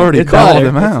 It's you've fine. already It's called out there.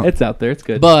 him out. It's out there. It's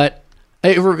good. But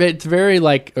it's very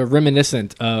like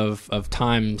reminiscent of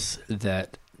times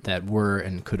that were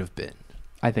and could have been.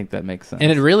 I think that makes sense.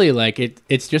 And it really like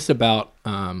it's just about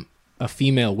a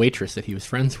female waitress that he was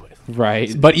friends with.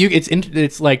 right. But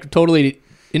it's like totally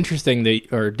interesting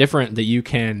or different that you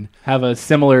can Have a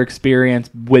similar experience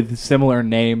with similar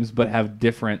names, but have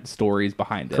different stories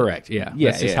behind it. correct. Yeah,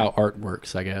 Yeah, that's just yeah. how art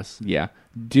works, I guess. Yeah.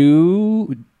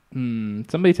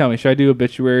 Somebody tell me, should I do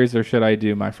obituaries or should I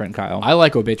do My Friend Kyle? I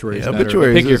like obituaries. Yeah, better.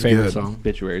 Obituaries Pick your is favorite good. song.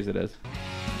 Obituaries it is.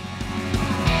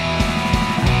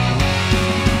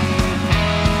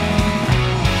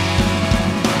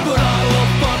 But I will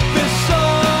fuck this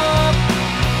up.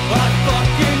 I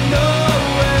fucking know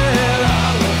it. I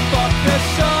will fuck this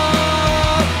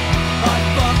up. I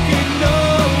fucking know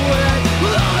it.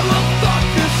 I will fuck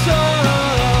this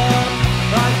up.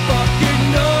 I fucking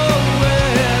know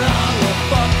it. I will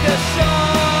fuck this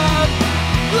up.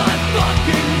 I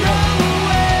fucking know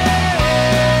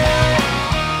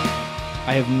it.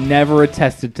 I have never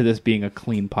attested to this being a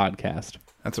clean podcast.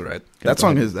 That's all right. Go That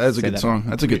song ahead. is a Say good that. song.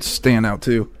 That's a good standout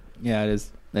too. Yeah, it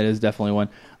is. That is definitely one.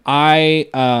 I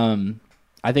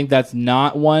think that's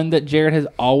not one that Jared has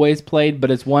always played, but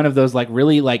it's one of those like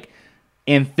really like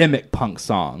anthemic punk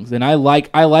songs. And I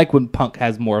like when punk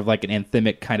has more of like an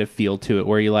anthemic kind of feel to it,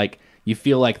 where you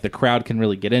feel like the crowd can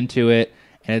really get into it,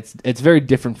 and it's very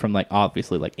different from like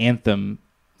obviously like anthem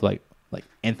like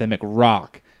anthemic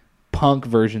rock. Punk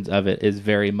versions of it is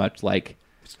very much like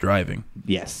It's driving.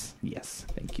 yes.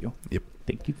 Thank you. Yep.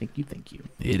 Thank you.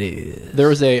 It is. There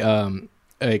was a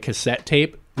cassette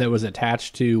tape that was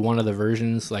attached to one of the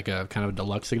versions, like a kind of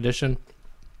deluxe edition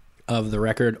of the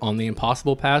record on the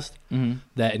Impossible Past,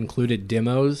 that included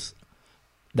demos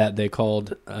that they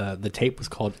called the tape was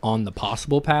called On the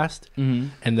Possible Past,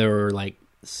 and there were like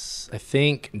I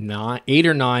think 8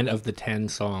 or 9 of the 10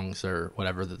 songs or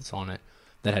whatever that's on it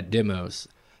that had demos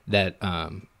that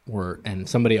and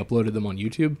somebody uploaded them on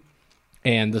YouTube,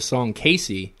 and the song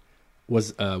Casey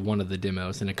was one of the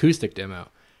demos, an acoustic demo,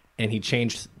 and he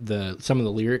changed some of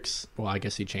the lyrics. Well, I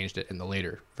guess he changed it in the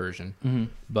later version,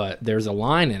 but there's a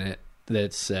line in it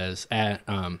that says,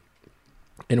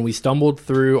 and we stumbled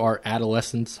through our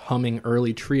adolescence humming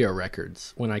early trio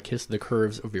records when I kissed the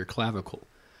curves of your clavicle,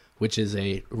 which is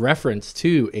a reference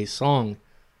to a song,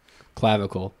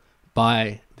 Clavicle,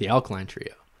 by the Alkaline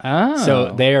Trio. Oh.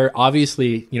 So they are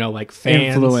obviously, like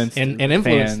fans Influenced and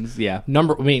influenced. fans, yeah.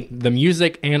 The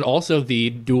music and also the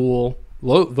dual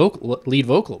lead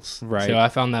vocals. Right. So I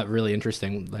found that really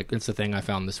interesting. Like it's the thing I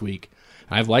found this week.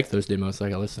 I've liked those demos.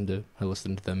 Like I listened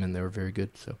to them and they were very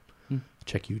good. So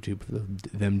check YouTube for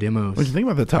them demos. What do you think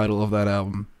about the title of that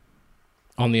album?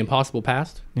 On the Impossible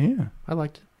Past, Yeah. I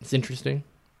liked it. It's interesting.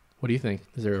 What do you think?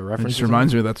 Is there a It reference? just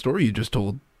reminds me of that story you just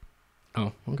told.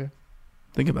 Oh, okay.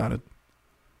 Think about it.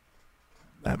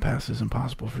 That past is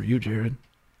impossible for you, Jared.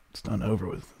 It's done over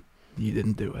with. You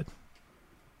didn't do it.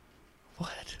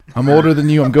 What? I'm older than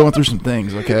you. I'm going through some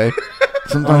things, okay?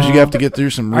 Sometimes you have to get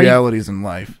through some Are you- realities in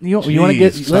life. You want to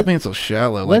get Stop being so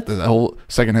shallow. Like let's- the whole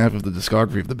second half of the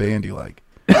discography of the band you like.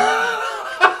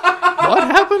 What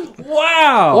happened?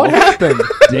 Wow. What happened?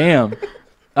 Damn.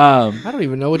 I don't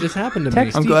even know what just happened to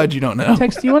Text- me. I'm glad you don't know.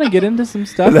 Tex, do you want to get into some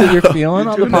stuff that you're feeling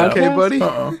on the Doing podcast? okay, buddy?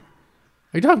 Uh-oh.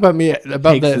 Are you talking about me?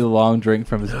 About Takes a that? long drink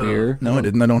from his beer. No, I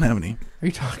didn't. I don't have any. Are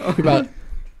you talking about?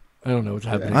 I don't know what's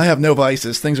happening. I have no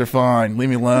vices. Things are fine. Leave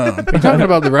me alone. Are you talking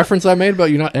about the reference I made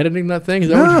about you not editing that thing? Is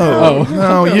that No, what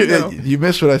no, you, you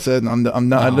missed what I said. And I'm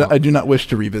not. Oh. I do not wish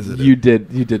to revisit it. You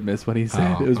did miss what he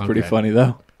said. Oh, It was pretty okay. funny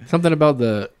though. something about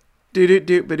the.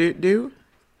 Do.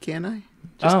 Can I?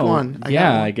 Just one.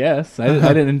 I guess. I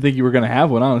didn't think you were gonna have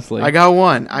one, honestly. I got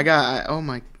one.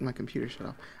 My computer shut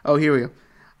off. Oh, here we go.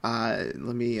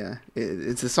 Let me.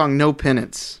 It's the song "No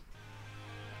Penance."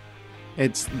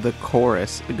 It's the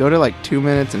chorus. Go to like 2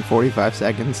 minutes and 45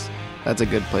 seconds. That's a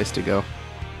good place to go.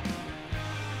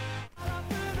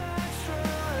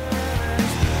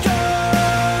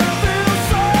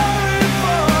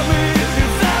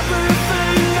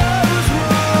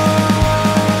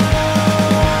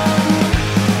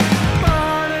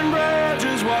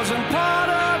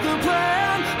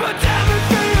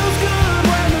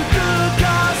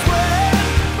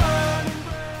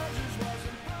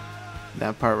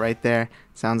 That part right there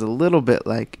sounds a little bit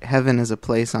like "Heaven is a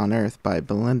Place on Earth" by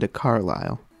Belinda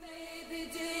Carlisle. Baby,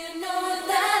 do you know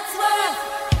that's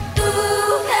worth?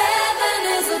 Ooh, heaven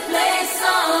is a place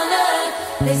on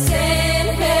earth. They say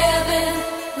in heaven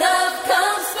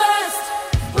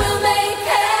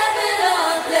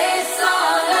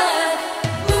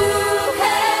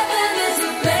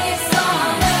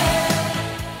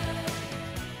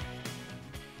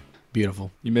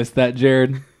Beautiful. You missed that,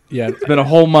 Jared? Yeah, It's been a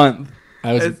whole month.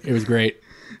 it was great.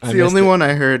 It's the only one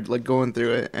I heard like going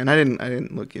through it, and I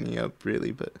didn't look any up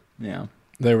really, but Yeah.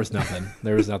 There was nothing.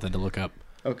 There was nothing to look up.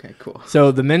 okay, cool.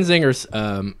 So the Menzingers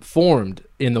formed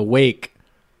in the wake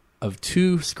of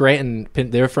two Scranton.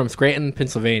 They're from Scranton,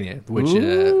 Pennsylvania, which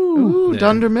Ooh, yeah.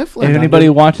 Dunder Mifflin. If anybody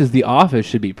watches The Office,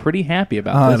 should be pretty happy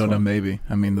about I this don't know, one. maybe.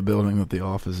 I mean, the building that the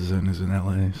office is in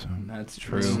L.A., so. That's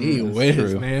true. Gee That's whiz,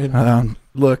 true. man.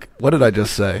 Look, what did I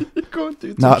just say? You're going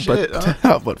through some Not shit. but,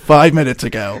 huh? but 5 minutes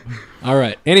ago. All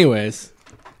right. Anyways,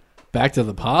 back to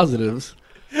the positives.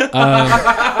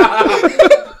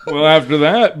 Well, after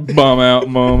that bum out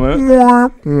moment.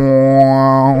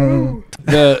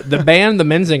 The band, the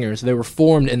Menzingers, they were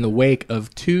formed in the wake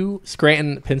of two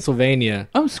Scranton, Pennsylvania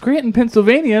Oh, Scranton,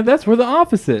 Pennsylvania. That's where The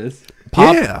Office is.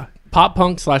 Yeah. pop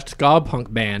punk / ska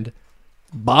punk band,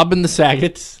 Bob and the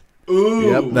Saggets,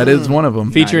 Yep, that is one of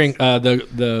them. featuring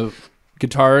the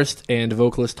guitarist and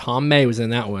vocalist Tom May was in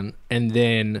that one, and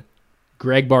then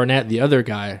Greg Barnett, the other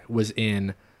guy, was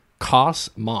in Cos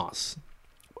Moss,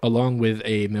 along with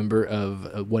a member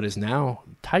of what is now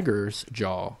Tiger's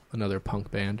Jaw, another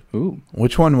punk band. Ooh,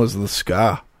 Which one was the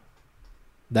ska?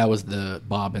 That was the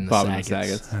Bob and the Bob and the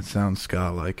Saggets. Saggets. That sounds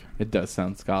ska-like. It does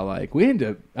sound ska-like. We need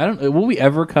to. I don't. Will we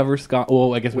ever cover ska?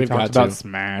 Well, I guess we We've talked got about to.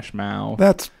 Smash Mouth.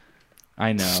 That's...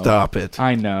 I know. Stop it.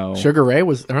 I know. Sugar Ray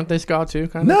aren't they ska too?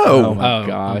 Kind of. Oh No. my I'm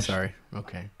gosh. sorry.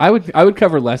 Okay. I would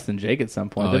cover Less Than Jake at some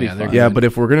point. Oh, That'd yeah, be they're fun. Yeah, good. but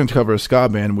if we're going to cover a ska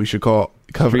band, we should cover...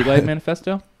 Streetlight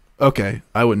Manifesto. Okay,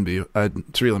 I wouldn't be.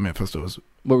 Streetlight Manifesto was...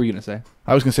 What were you gonna say?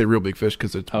 I was going to say Real Big Fish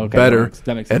because it's Okay, better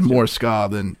that makes sense, and yeah. more ska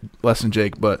than Less Than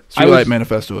Jake, but I Streetlight was-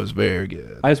 Manifesto is very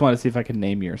good. I just wanted to see if I could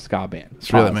name your ska band.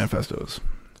 Streetlight Pause. Manifesto is...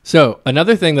 So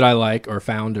another thing that I like or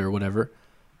found or whatever,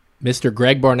 Mr.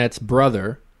 Greg Barnett's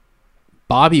brother,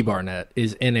 Bobby Barnett,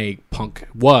 is in a punk.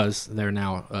 They're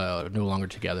now no longer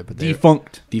together, but they're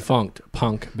defunct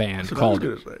punk band called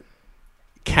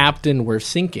Captain We're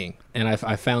Sinking, and I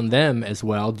found them as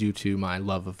well due to my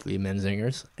love of the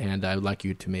Menzingers, and I would like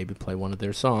you to maybe play one of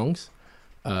their songs.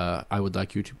 I would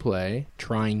like you to play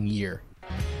 "Trying Year."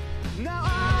 Now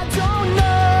I don't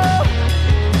know,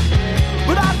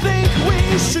 but I think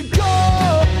we should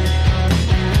go.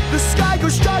 The sky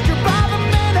goes darker by the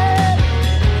minute.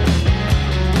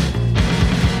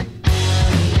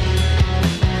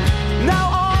 Now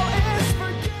all is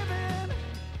forgiven.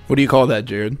 What do you call that,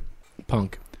 Jared?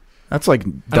 Punk. That's like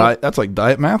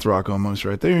diet math rock almost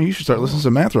right there. You should start listening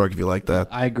to math rock if you like that.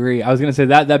 I agree. I was gonna say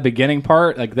that beginning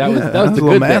part, like that was Yeah, that was that's the a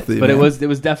little good mathy, bit, but man. it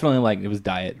was definitely like it was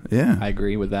diet. Yeah. I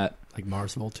agree with that. Like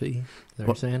Mars Volta. Is that what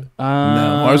you're saying? No,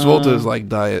 Mars Volta is like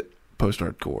diet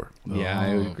post-hardcore. Yeah,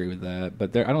 I would agree with that.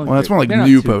 But I don't. Well, that's more like they're not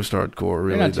new too- post-hardcore.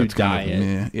 Really, not too that's kind of-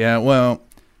 diet. yeah. Well,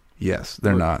 yes,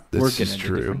 they're not. We're This getting is into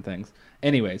true. different things.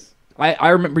 Anyways, I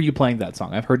remember you playing that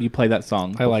song. I've heard you play that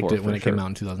song. I liked before, it when for it came sure. out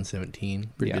in 2017.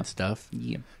 Pretty Yeah. good stuff. Yeah.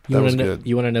 You That wanna was know, good.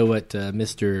 You want to know what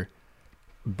Mr.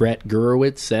 Brett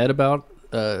Gurewitz said about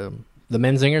the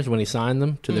Menzingers when he signed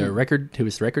them to their record, to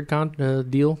his record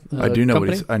deal? I do know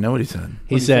company? I know what he said.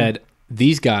 He said,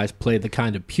 "These guys play the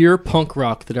kind of pure punk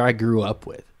rock that I grew up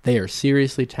with. They are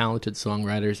seriously talented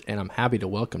songwriters, and I'm happy to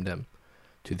welcome them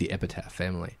to the Epitaph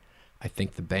family. I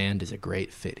think the band is a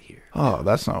great fit here." Oh,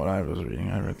 that's not what I was reading.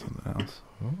 I read something else.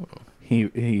 He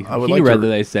I would he like read to- that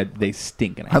they said they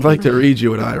stink. And I I'd like to read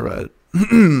you what I read.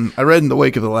 I read in the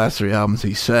wake of the last 3 albums,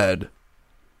 he said,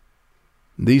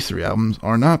 "These 3 albums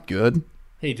are not good.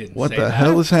 He didn't What say the that.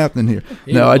 hell is happening here?"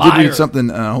 You No, I did liar. read something.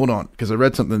 Hold on, because I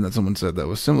read something that someone said that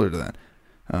was similar to that.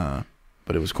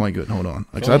 But it was quite good. Hold on.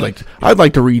 Like, I'd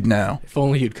like to read now. If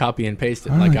only you'd copy and paste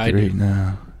it like I to do. read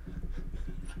now.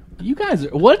 You guys,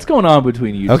 what's going on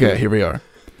between you? Okay, two? here we are. I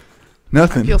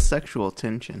Nothing. feel sexual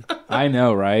tension. I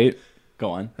know, right? Go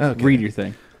on. Okay. Read your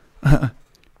thing.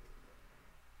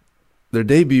 Their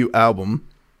debut album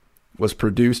was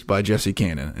produced by Jesse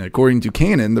Cannon. And according to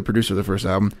Cannon, the producer of the first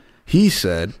album, he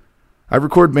said, "I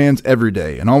record bands every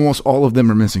day, and almost all of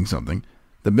them are missing something.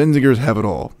 The Menzingers have it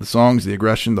all. The songs, the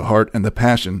aggression, the heart, and the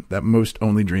passion that most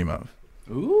only dream of."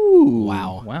 Ooh.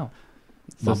 Wow. Wow.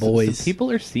 My boys. Some people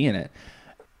are seeing it.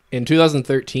 In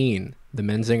 2013, the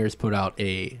Menzingers put out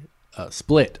a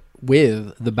split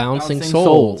with the Bouncing Bouncing Souls.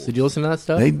 Souls. Did you listen to that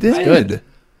stuff? They did. Good.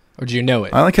 Or did you know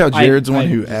it? I like how Jared's the one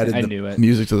who I added knew the it.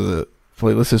 music to the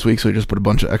playlist this week, so he just put a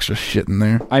bunch of extra shit in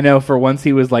there. I know. For once,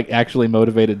 he was like actually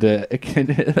motivated to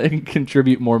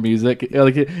contribute more music.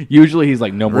 Like usually, he's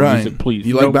like, "No more Right. music, please."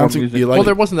 You no like more bouncing? music." You like? Well,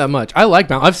 there wasn't that much. I like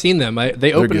I've seen them.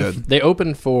 They opened. good. They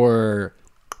opened for.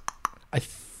 I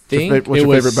think what's it your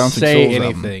was favorite Bouncing Say Souls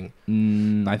album?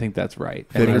 Anything. I think that's right.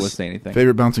 I Favorite- think it was Say Anything.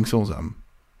 favorite Bouncing Souls album?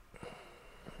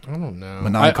 I don't know.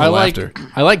 Maniacal I like Laughter.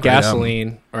 I like Great album.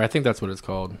 Gasoline, or I think that's what it's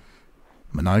called.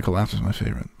 Maniacal Laughter is my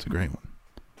favorite. It's a great one.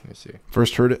 Let me see.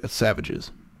 First heard it at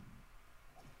Savages.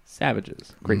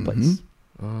 Savages, great Mhm. place.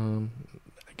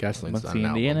 Gasoline's not Muncie, an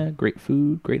album. Indiana, great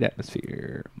food, great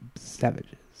atmosphere.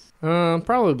 Savages.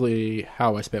 Probably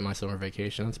How I Spent My Summer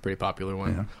Vacation. That's a pretty popular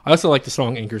one. Yeah. I also like the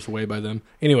song Anchors Away by them.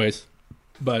 Anyways,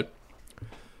 but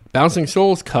Bouncing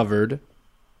Souls covered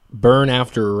Burn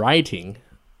After Writing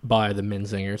by the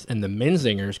Menzingers, and the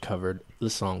Menzingers covered the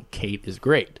song Kate is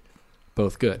Great.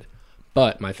 Both good.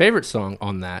 But my favorite song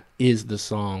on that is the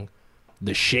song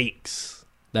The Shakes.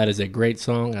 That is a great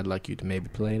song. I'd like you to maybe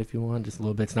play it if you want, just a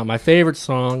little bit. It's not my favorite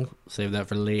song. Save that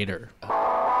for later.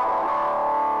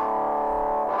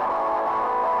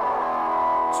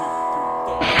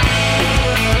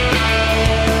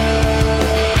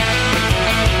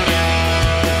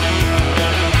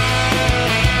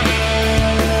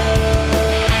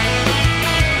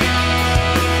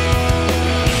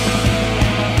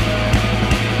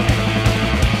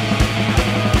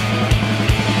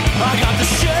 I got the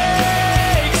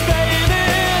shakes, baby.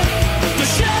 The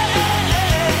shakes.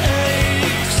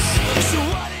 So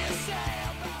what do you say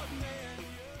about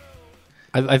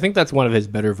me? I think that's one of his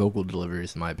better vocal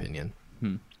deliveries, in my opinion.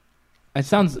 It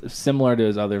sounds similar to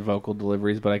his other vocal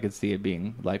deliveries, but I could see it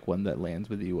being like one that lands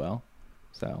with you well.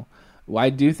 So, I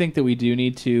do think that we do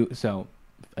need to. So,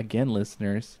 again,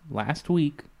 listeners, last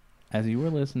week, as you were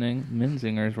listening,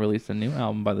 Menzingers released a new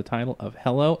album by the title of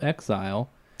Hello Exile.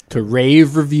 To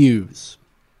rave reviews.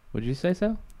 Would you say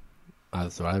so?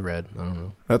 That's what I read. I don't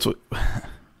know. That's what.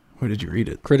 Where did you read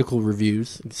it? Critical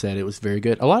reviews said it was very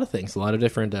good. A lot of things. A lot of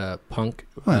different punk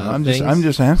Well, I'm things.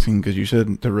 just asking because you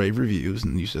said to rave reviews,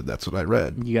 and you said that's what I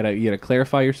read. You gotta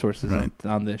clarify your sources Right.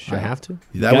 on this show. I have to.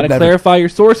 You gotta clarify your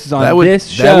sources on this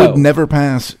show. That would never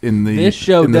pass in the This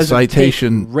show in the doesn't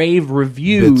citation take rave bits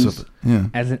reviews of it. Yeah.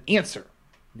 as an answer.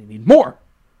 They need more.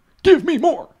 Give me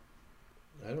more.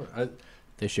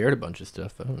 They shared a bunch of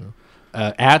stuff. I don't know.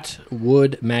 At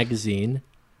Wood Magazine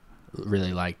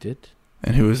really liked it.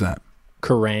 And who is that?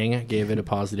 Kerrang gave it a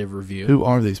positive review. Who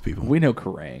are these people? We know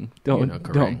Kerrang. Don't know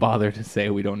Kerrang. don't bother to say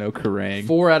we don't know Kerrang.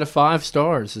 4 out of 5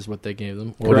 stars is what they gave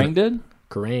them. Kerrang did?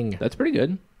 Kerrang. That's pretty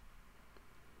good.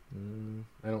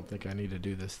 I don't think I need to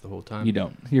do this the whole time. You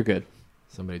don't. You're good.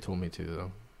 Somebody told me to,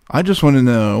 though. I just want to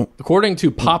know. According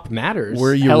to Pop Matters,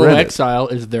 Where you Hello read it. Exile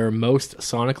is their most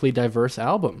sonically diverse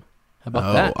album. How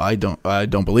about that? I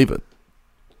don't believe it.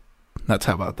 That's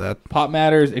how about that. Pop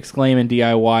Matters, Exclaim, and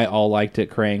DIY all liked it.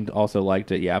 Kerrang also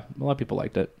liked it. Yeah, a lot of people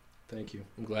liked it. Thank you.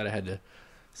 I'm glad I had to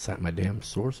cite my damn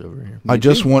source over here. I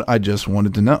just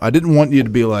wanted to know. I didn't want you to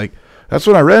be like, that's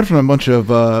what I read from a bunch of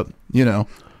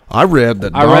I read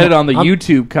that. I read it on the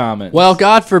YouTube comments. Well,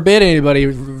 God forbid anybody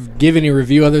give any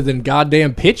review other than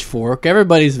goddamn Pitchfork.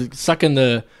 Everybody's sucking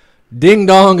the ding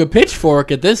dong of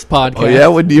Pitchfork at this podcast. Oh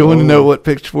yeah, do you want to know what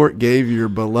Pitchfork gave your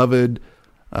beloved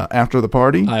After the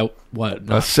Party? What?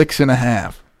 A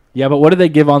 6.5. yeah, but what did they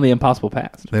give on The Impossible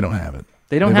Past? They don't have it.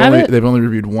 They don't They've have only, it? They've only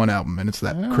reviewed one album, and it's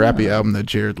that crappy album that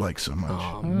Jared likes so much.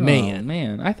 Oh, Oh, man.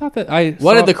 man. I thought that I What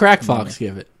saw- did the Crack Fox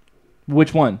give it?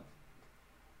 Which one?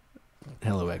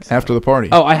 Hello Exile. After the Party.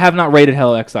 Oh, I have not rated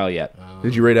Hello Exile yet.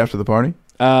 Did you rate After the Party?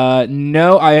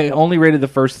 No, I only rated the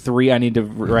first 3. I need to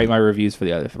write my reviews for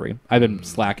the other 3. I've been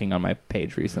slacking on my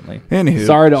page recently. Anywho.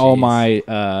 Sorry to all Jeez.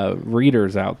 my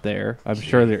readers out there. I'm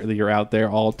sure that you're out there,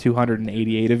 all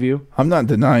 288 of you. I'm not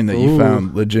denying that you Ooh.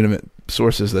 found legitimate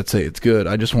sources that say it's good.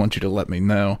 I just want you to let me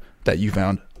know that you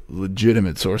found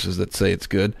legitimate sources that say it's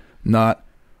good. Not,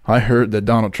 I heard that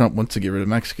Donald Trump wants to get rid of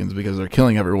Mexicans because they're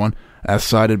killing everyone, as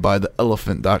cited by the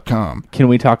elephant.com. Can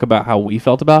we talk about how we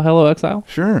felt about Hello Exile?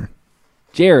 Sure.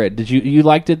 Jared, did you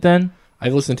liked it then?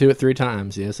 I've listened to it 3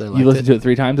 times. Yes, I liked You listened it. to it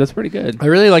 3 times? That's pretty good. I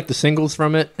really like the singles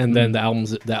from it, and then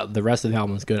the rest of the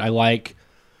album is good. I like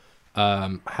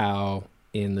how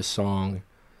in the song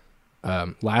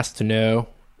 "Last to Know"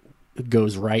 it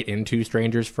goes right into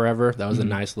 "Strangers Forever." That was a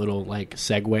nice little like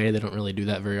segue. They don't really do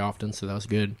that very often, so that was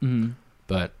good. Mhm.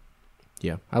 But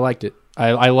yeah, I liked it.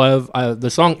 I love the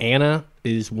song "Anna"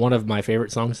 is one of my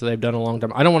favorite songs that they've done in a long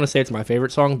time. I don't want to say it's my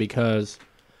favorite song because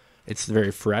it's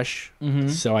very fresh,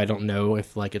 so I don't know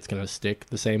if like it's gonna stick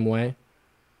the same way.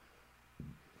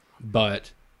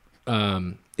 But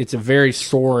it's a very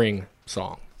soaring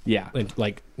song, Yeah. and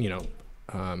like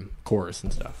chorus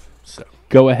and stuff. So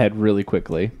Go ahead really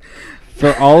quickly.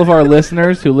 For all of our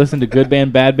listeners who listened to Good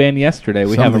Band, Bad Band yesterday,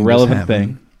 we have a Something just relevant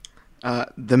happened.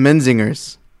 thing. The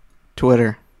Menzingers,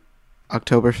 Twitter,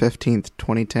 October 15th,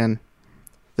 2010.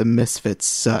 The Misfits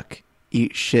suck.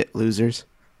 Eat shit, losers.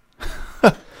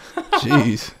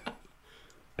 Jeez.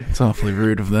 It's awfully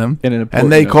rude of them. In an important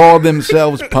And they note. call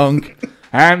themselves punk.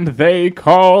 And they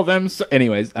call them.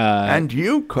 Anyways, And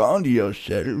you call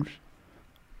yourselves.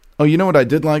 Oh, you know what I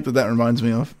did like that reminds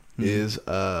me of? Is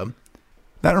that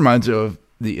reminds me of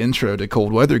the intro to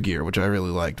Cold Weather Gear, which I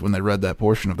really liked when they read that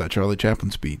portion of that Charlie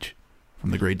Chaplin speech from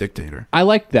The Great Dictator. I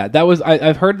liked that. That was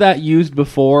I've heard that used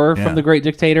before Yeah. from The Great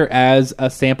Dictator as a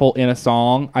sample in a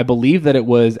song. I believe that it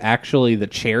was actually the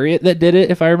Chariot that did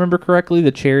it, if I remember correctly.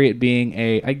 The Chariot being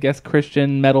a, I guess,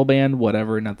 Christian metal band,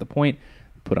 whatever. Not the point.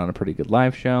 Put on a pretty good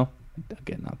live show.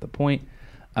 Again, not the point.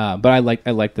 But I liked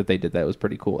that they did that. It was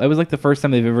pretty cool. It was like the first time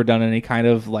they've ever done any kind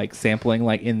of like sampling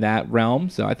like in that realm.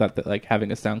 So I thought that like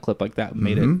having a sound clip like that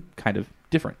made it kind of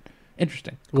different,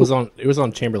 interesting. It was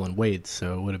on Chamberlain Wade's,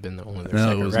 so it would have been only their No,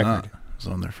 second it was record. not. It was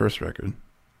on their first record.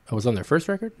 Oh, it was on their first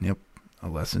record? Yep. A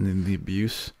lesson in the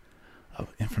abuse of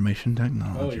information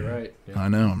technology. Oh, you're right. Yeah. I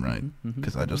know I'm right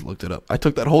because I just looked it up. I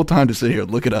took that whole time to sit here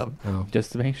and look it up. Oh.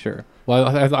 Just to make sure. Well,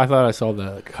 I thought I saw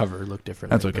the cover look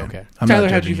different. That's okay. Okay. I'm not Tyler,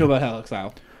 how did judging you feel about Hell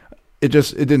Exile? It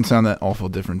didn't sound that awful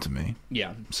different to me.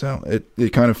 Yeah. So it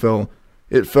kind of fell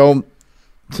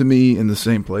to me in the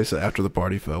same place that After the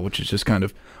Party fell, which is just kind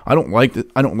of I don't like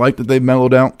that they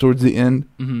mellowed out towards the end,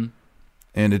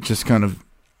 and it just kind of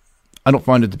I don't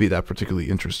find it to be that particularly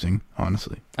interesting,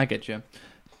 honestly. I get you.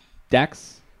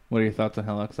 Dax, what are your thoughts on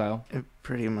Hell Exile?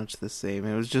 Pretty much the same.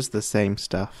 It was just the same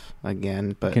stuff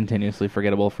again, but Continuously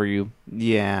forgettable for you.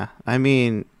 yeah, I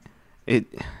mean, it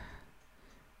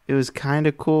was kind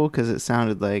of cool because it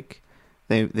sounded like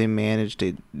they managed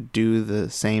to do the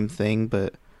same thing,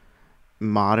 but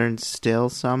modern still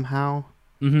somehow.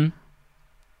 Mm-hmm.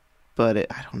 But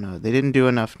I don't know. They didn't do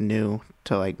enough new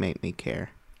to like make me care.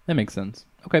 That makes sense.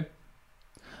 Okay.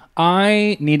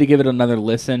 I need to give it another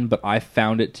listen, but I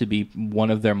found it to be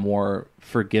one of their more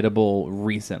forgettable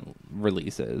recent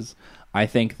releases. I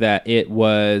think that it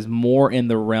was more in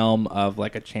the realm of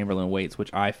like a Chamberlain Waits,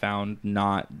 which I found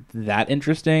not that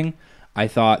interesting. I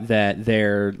thought that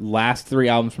their last three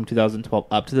albums from 2012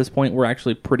 up to this point were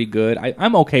actually pretty good.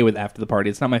 I'm okay with After the Party.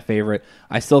 It's not my favorite.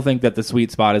 I still think that the sweet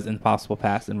spot is Impossible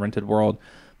Past and Rented World.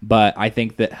 But I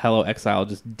think that Hello Exile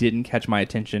just didn't catch my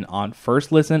attention on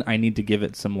first listen. I need to give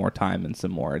it some more time and some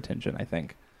more attention, I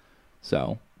think.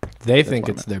 So, They think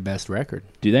where I'm it's at. their best record.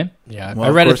 do they? Yeah, Well, I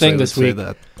of read a course they thing would this say week.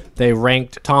 that. They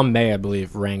ranked Tom May, I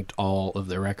believe, ranked all of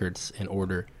the records in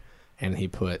order, and he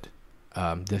put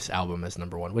this album as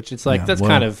number one. Which it's like Yeah, that's well,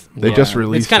 kind of they just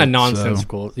released it's kind of it,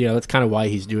 nonsensical. You know, that's kind of why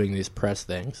he's doing this press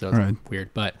thing. So it's Right.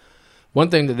 weird. But one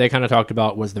thing that they kind of talked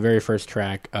about was the very first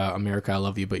track, "America, I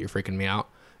Love You, But You're Freaking Me Out."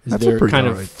 Is That's a their pretty kind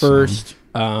of alright first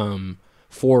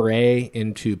foray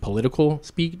into political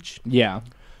speech. Yeah.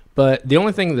 But the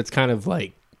only thing that's kind of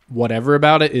like whatever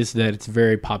about it is that it's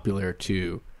very popular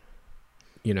to,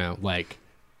 you know, like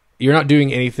you're not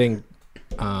doing anything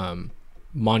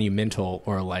monumental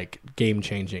or like game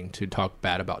changing to talk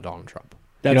bad about Donald Trump.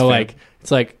 That's you know, fair. like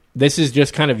it's like this is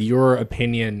just kind of your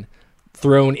opinion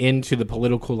thrown into the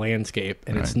political landscape,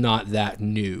 and it's Right. not that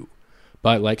new.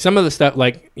 But like some of the stuff,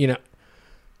 like you know.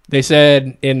 They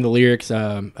said in the lyrics,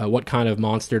 "What kind of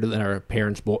monster did our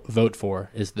parents vote for?"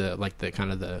 is the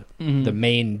kind of the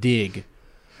main dig,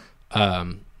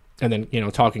 and then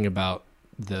talking about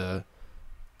the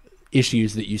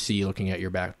issues that you see looking at your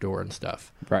back door and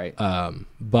stuff. Right.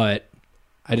 But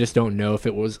I just don't know if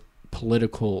it was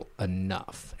political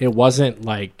enough. It wasn't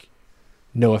like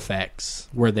NoFX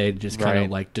where they just kind Right.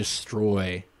 of like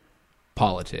destroy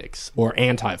politics, or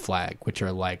Anti-Flag, which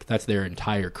are like that's their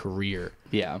entire career.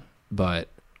 yeah. But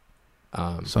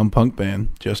Some punk band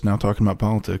just now talking about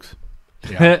politics.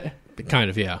 yeah, kind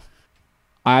of, yeah.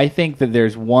 I think that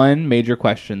there's one major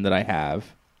question that I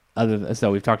have.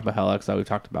 So we've talked about Hell Exile, we've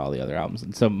talked about all the other albums,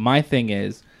 and so my thing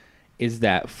is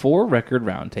that for Record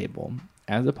Roundtable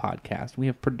as a podcast, we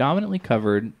have predominantly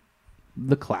covered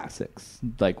the classics.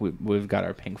 Like we've got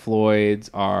our Pink Floyds,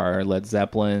 our Led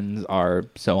Zeppelins, our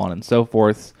so on and so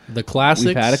forth. The classics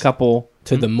We've had a couple.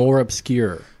 to the more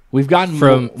obscure, We've gotten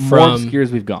From- more from- obscure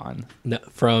as we've gone.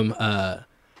 from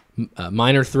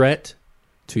Minor Threat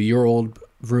to Your Old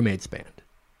Roommate's Band.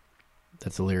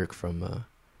 That's a lyric from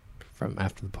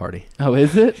After the Party. Oh,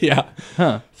 is it? Yeah,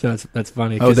 Huh. so that's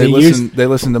funny. Oh, 'cause they he listen. used- They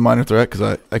listened to Minor Threat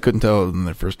because I couldn't tell in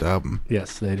their first album.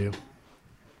 Yes, they do.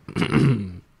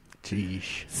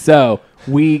 Jeez. So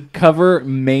we cover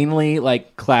mainly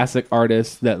like classic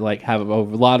artists that like have a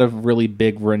lot of really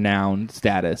big renowned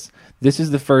status. This is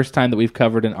the first time that we've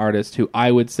covered an artist who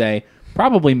I would say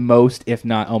probably most, if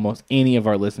not almost any of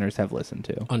our listeners have listened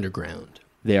to. Underground.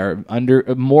 They are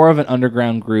more of an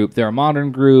underground group. They're a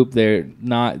modern group. They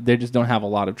just don't have a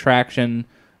lot of traction.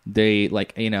 They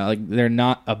like they're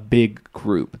not a big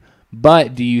group.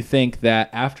 But do you think that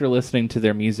after listening to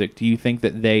their music, do you think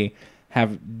that they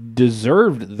have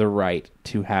deserved the right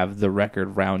to have the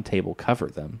Record Roundtable cover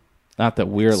them? Not that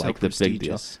we're So like the big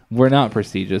deal. prestigious. We're not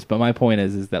prestigious, but my point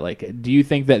is that like, do you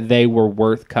think that they were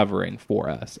worth covering for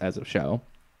us as a show?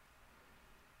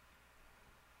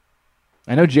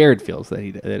 I know Jared feels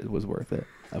that that it was worth it.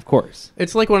 Of course.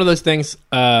 It's like one of those things,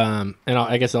 and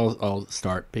I guess I'll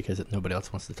start because nobody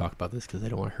else wants to talk about this because they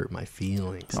don't want to hurt my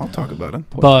feelings. I'll talk about it.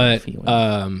 But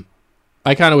Feeling.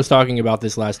 I kind of was talking about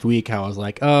this last week, how I was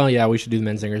like, oh, yeah, we should do the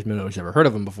Men Singers. Nobody's ever heard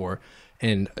of them before.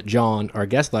 And John, our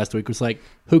guest last week, was like,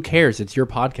 who cares? It's your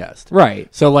podcast.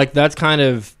 Right. So, like, that's kind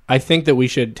of, I think that we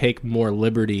should take more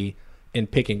liberty in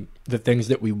picking the things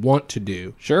that we want to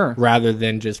do. Sure. Rather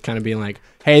than just kind of being like,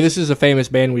 hey, this is a famous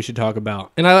band we should talk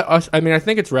about. And I mean, I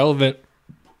think it's relevant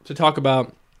to talk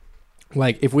about,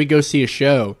 like, if we go see a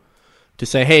show, to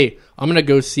say, hey, I'm going to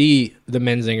go see the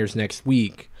Men Singers next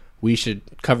week. We should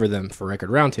cover them for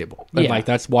Record Roundtable. And, Yeah. like,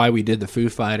 that's why we did the Foo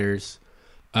Fighters.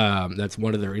 That's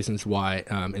one of the reasons why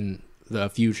in the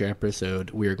future episode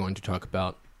we are going to talk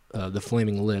about the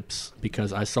Flaming Lips,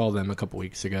 because I saw them a couple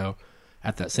weeks ago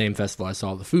at that same festival I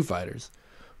saw the Foo Fighters.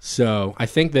 So I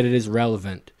think that it is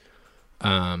relevant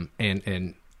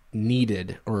and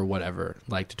needed or whatever,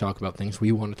 like, to talk about things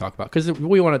we want to talk about, because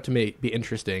we want it to be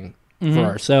interesting for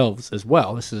ourselves as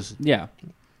well. This is, Yeah.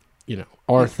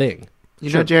 our thing. You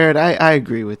know, Jared, I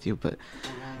agree with you, but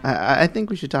I think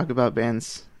we should talk about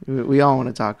bands we all want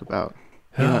to talk about.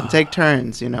 Take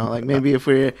turns, like maybe if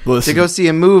we're Listen. to go see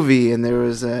a movie and there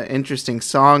was an interesting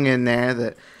song in there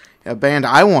that a band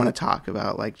I want to talk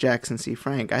about, like Jackson C.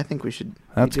 Frank, I think we should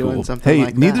That's be doing cool. something Hey,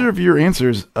 like neither that. of your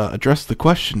answers addressed the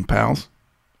question, pals.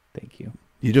 Thank you.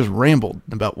 You just rambled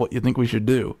about what you think we should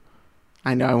do.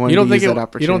 I know, I wanted You don't to think use it- that you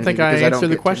opportunity. don't think I because don't answered the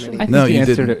get too question? many- I think No, you you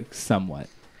answered didn't. it somewhat.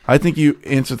 I think you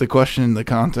answered the question in the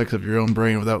context of your own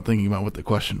brain without thinking about what the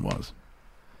question was.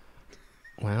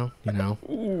 Well,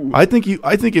 I think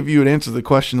if you had answered the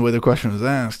question the way the question was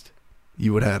asked,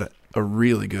 you would have had a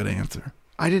really good answer.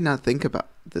 I did not think about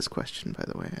this question, by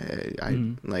the way. I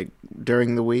Mhm. like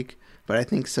during the week, but I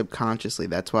think subconsciously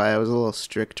that's why I was a little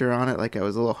stricter on it. Like I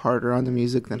was a little harder on the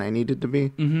music than I needed to be,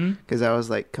 Mm-hmm. because I was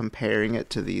like comparing it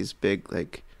to these big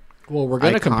like. well, we're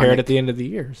going to compare it Iconic. at the end of the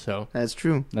year, so That's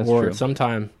true, That's or true.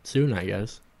 sometime soon, I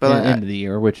guess. but At the end of the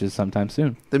year, which is sometime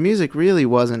soon. the music really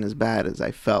wasn't as bad as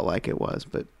I felt like it was.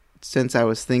 But since I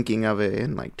was thinking of it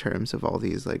in like terms of all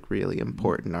these like really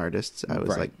important artists, I was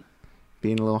Right. like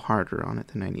being a little harder on it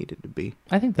than I needed to be.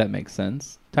 I think that makes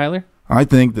sense. Tyler? I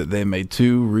think that they made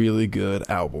two really good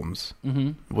albums,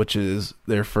 Mm-hmm. which is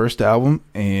their first album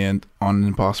and On an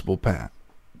Impossible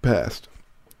Past.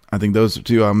 I think those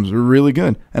two albums were really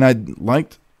good, and I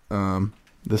liked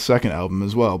the second album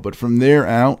as well. But from there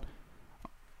out,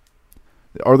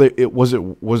 was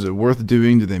it worth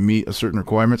doing? Did they meet a certain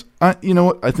requirements? You know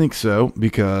what? I think so,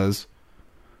 because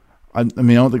I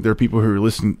mean, I don't think there are people who are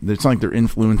listening. It's not like they're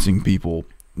influencing people,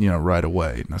 right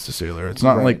away necessarily. It's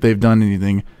not Right. like they've done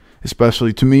anything,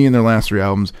 especially to me in their last three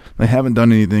albums. They haven't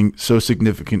done anything so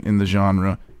significant in the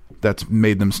genre that's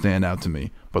made them stand out to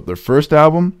me. But their first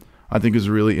album, I think, is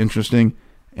really interesting,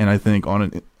 and I think on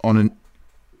an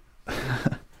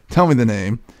tell me the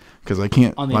name, because I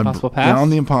can't. On the Impossible Past? On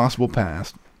the Impossible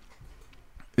Past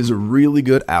is a really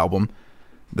good album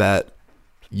that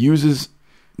uses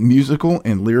musical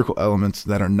and lyrical elements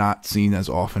that are not seen as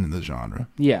often in the genre.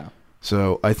 Yeah.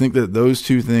 So I think that those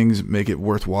two things make it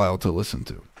worthwhile to listen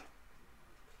to. I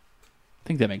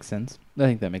think that makes sense.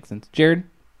 Jared,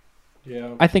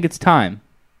 Yeah. I think it's time.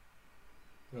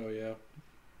 Oh, yeah.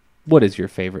 What is your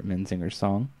favorite Men Singers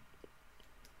song?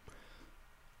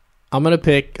 I'm gonna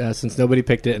pick since nobody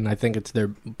picked it, and I think it's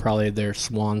probably their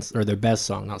swans or their best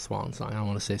song, not swan song. I don't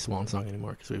want to say swan song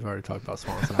anymore because we've already talked about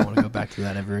swans, and I don't want to go back to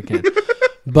that ever again.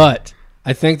 But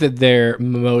I think that their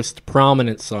most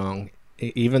prominent song,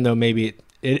 even though maybe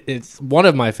it's one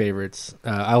of my favorites,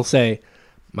 I'll say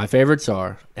my favorites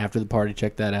are After the Party.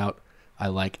 Check that out. I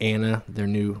like Anna, their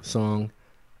new song,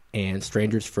 and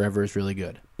Strangers Forever is really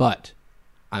good. But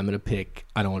I'm gonna pick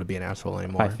I Don't Want to Be an Asshole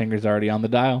Anymore. My finger's already on the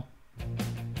dial.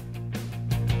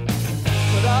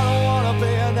 But I don't wanna be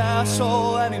an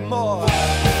asshole anymore.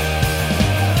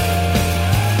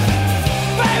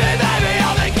 Baby, baby,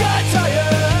 I'll be good to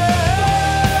you.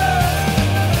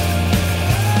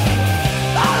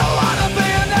 I don't wanna be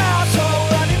an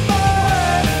asshole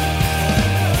anymore.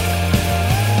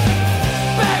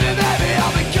 Baby, baby,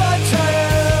 I'll be good to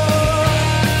you.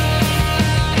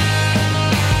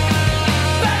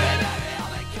 Baby, baby,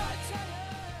 I'll be good to you.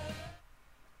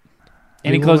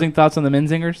 Any closing thoughts on the Men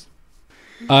Singers?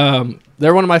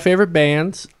 They're one of my favorite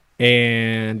bands,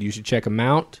 and you should check them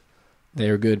out.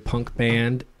 They're a good punk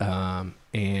band, and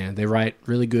they write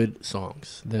really good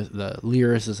songs. The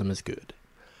lyricism is good.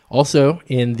 Also,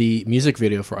 in the music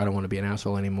video for I Don't Want to Be an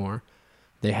Asshole Anymore,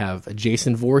 they have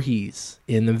Jason Voorhees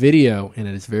in the video, and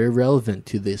it is very relevant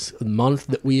to this month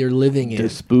that we are living in. The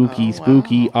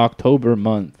spooky October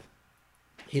month.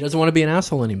 He doesn't want to be an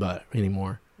asshole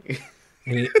anymore.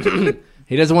 And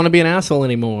he doesn't want to be an asshole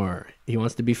anymore. He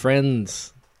wants to be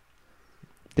friends.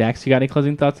 Dax, you got any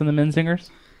closing thoughts on the Men Singers?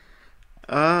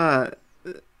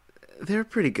 They're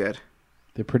pretty good.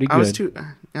 They're pretty good.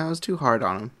 I was too hard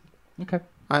on them. Okay.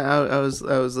 I was.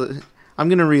 I'm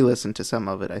gonna re-listen to some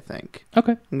of it. I think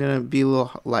Okay. I'm gonna be a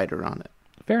little lighter on it.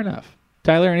 Fair enough.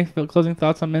 Tyler, any closing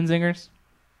thoughts on Men Singers?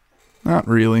 Not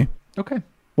really. Okay.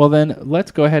 Well, then,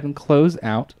 let's go ahead and close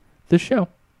out the show.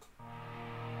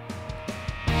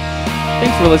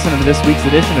 Thanks for listening to this week's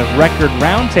edition of Record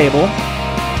Roundtable.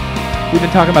 We've been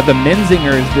talking about the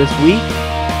Menzingers this week.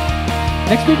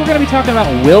 Next week, we're going to be talking about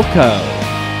Wilco.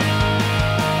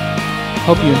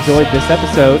 Hope you enjoyed this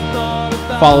episode.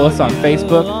 Follow us on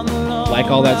Facebook. Like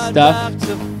all that stuff.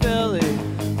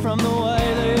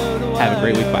 Have a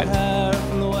great week. Bye.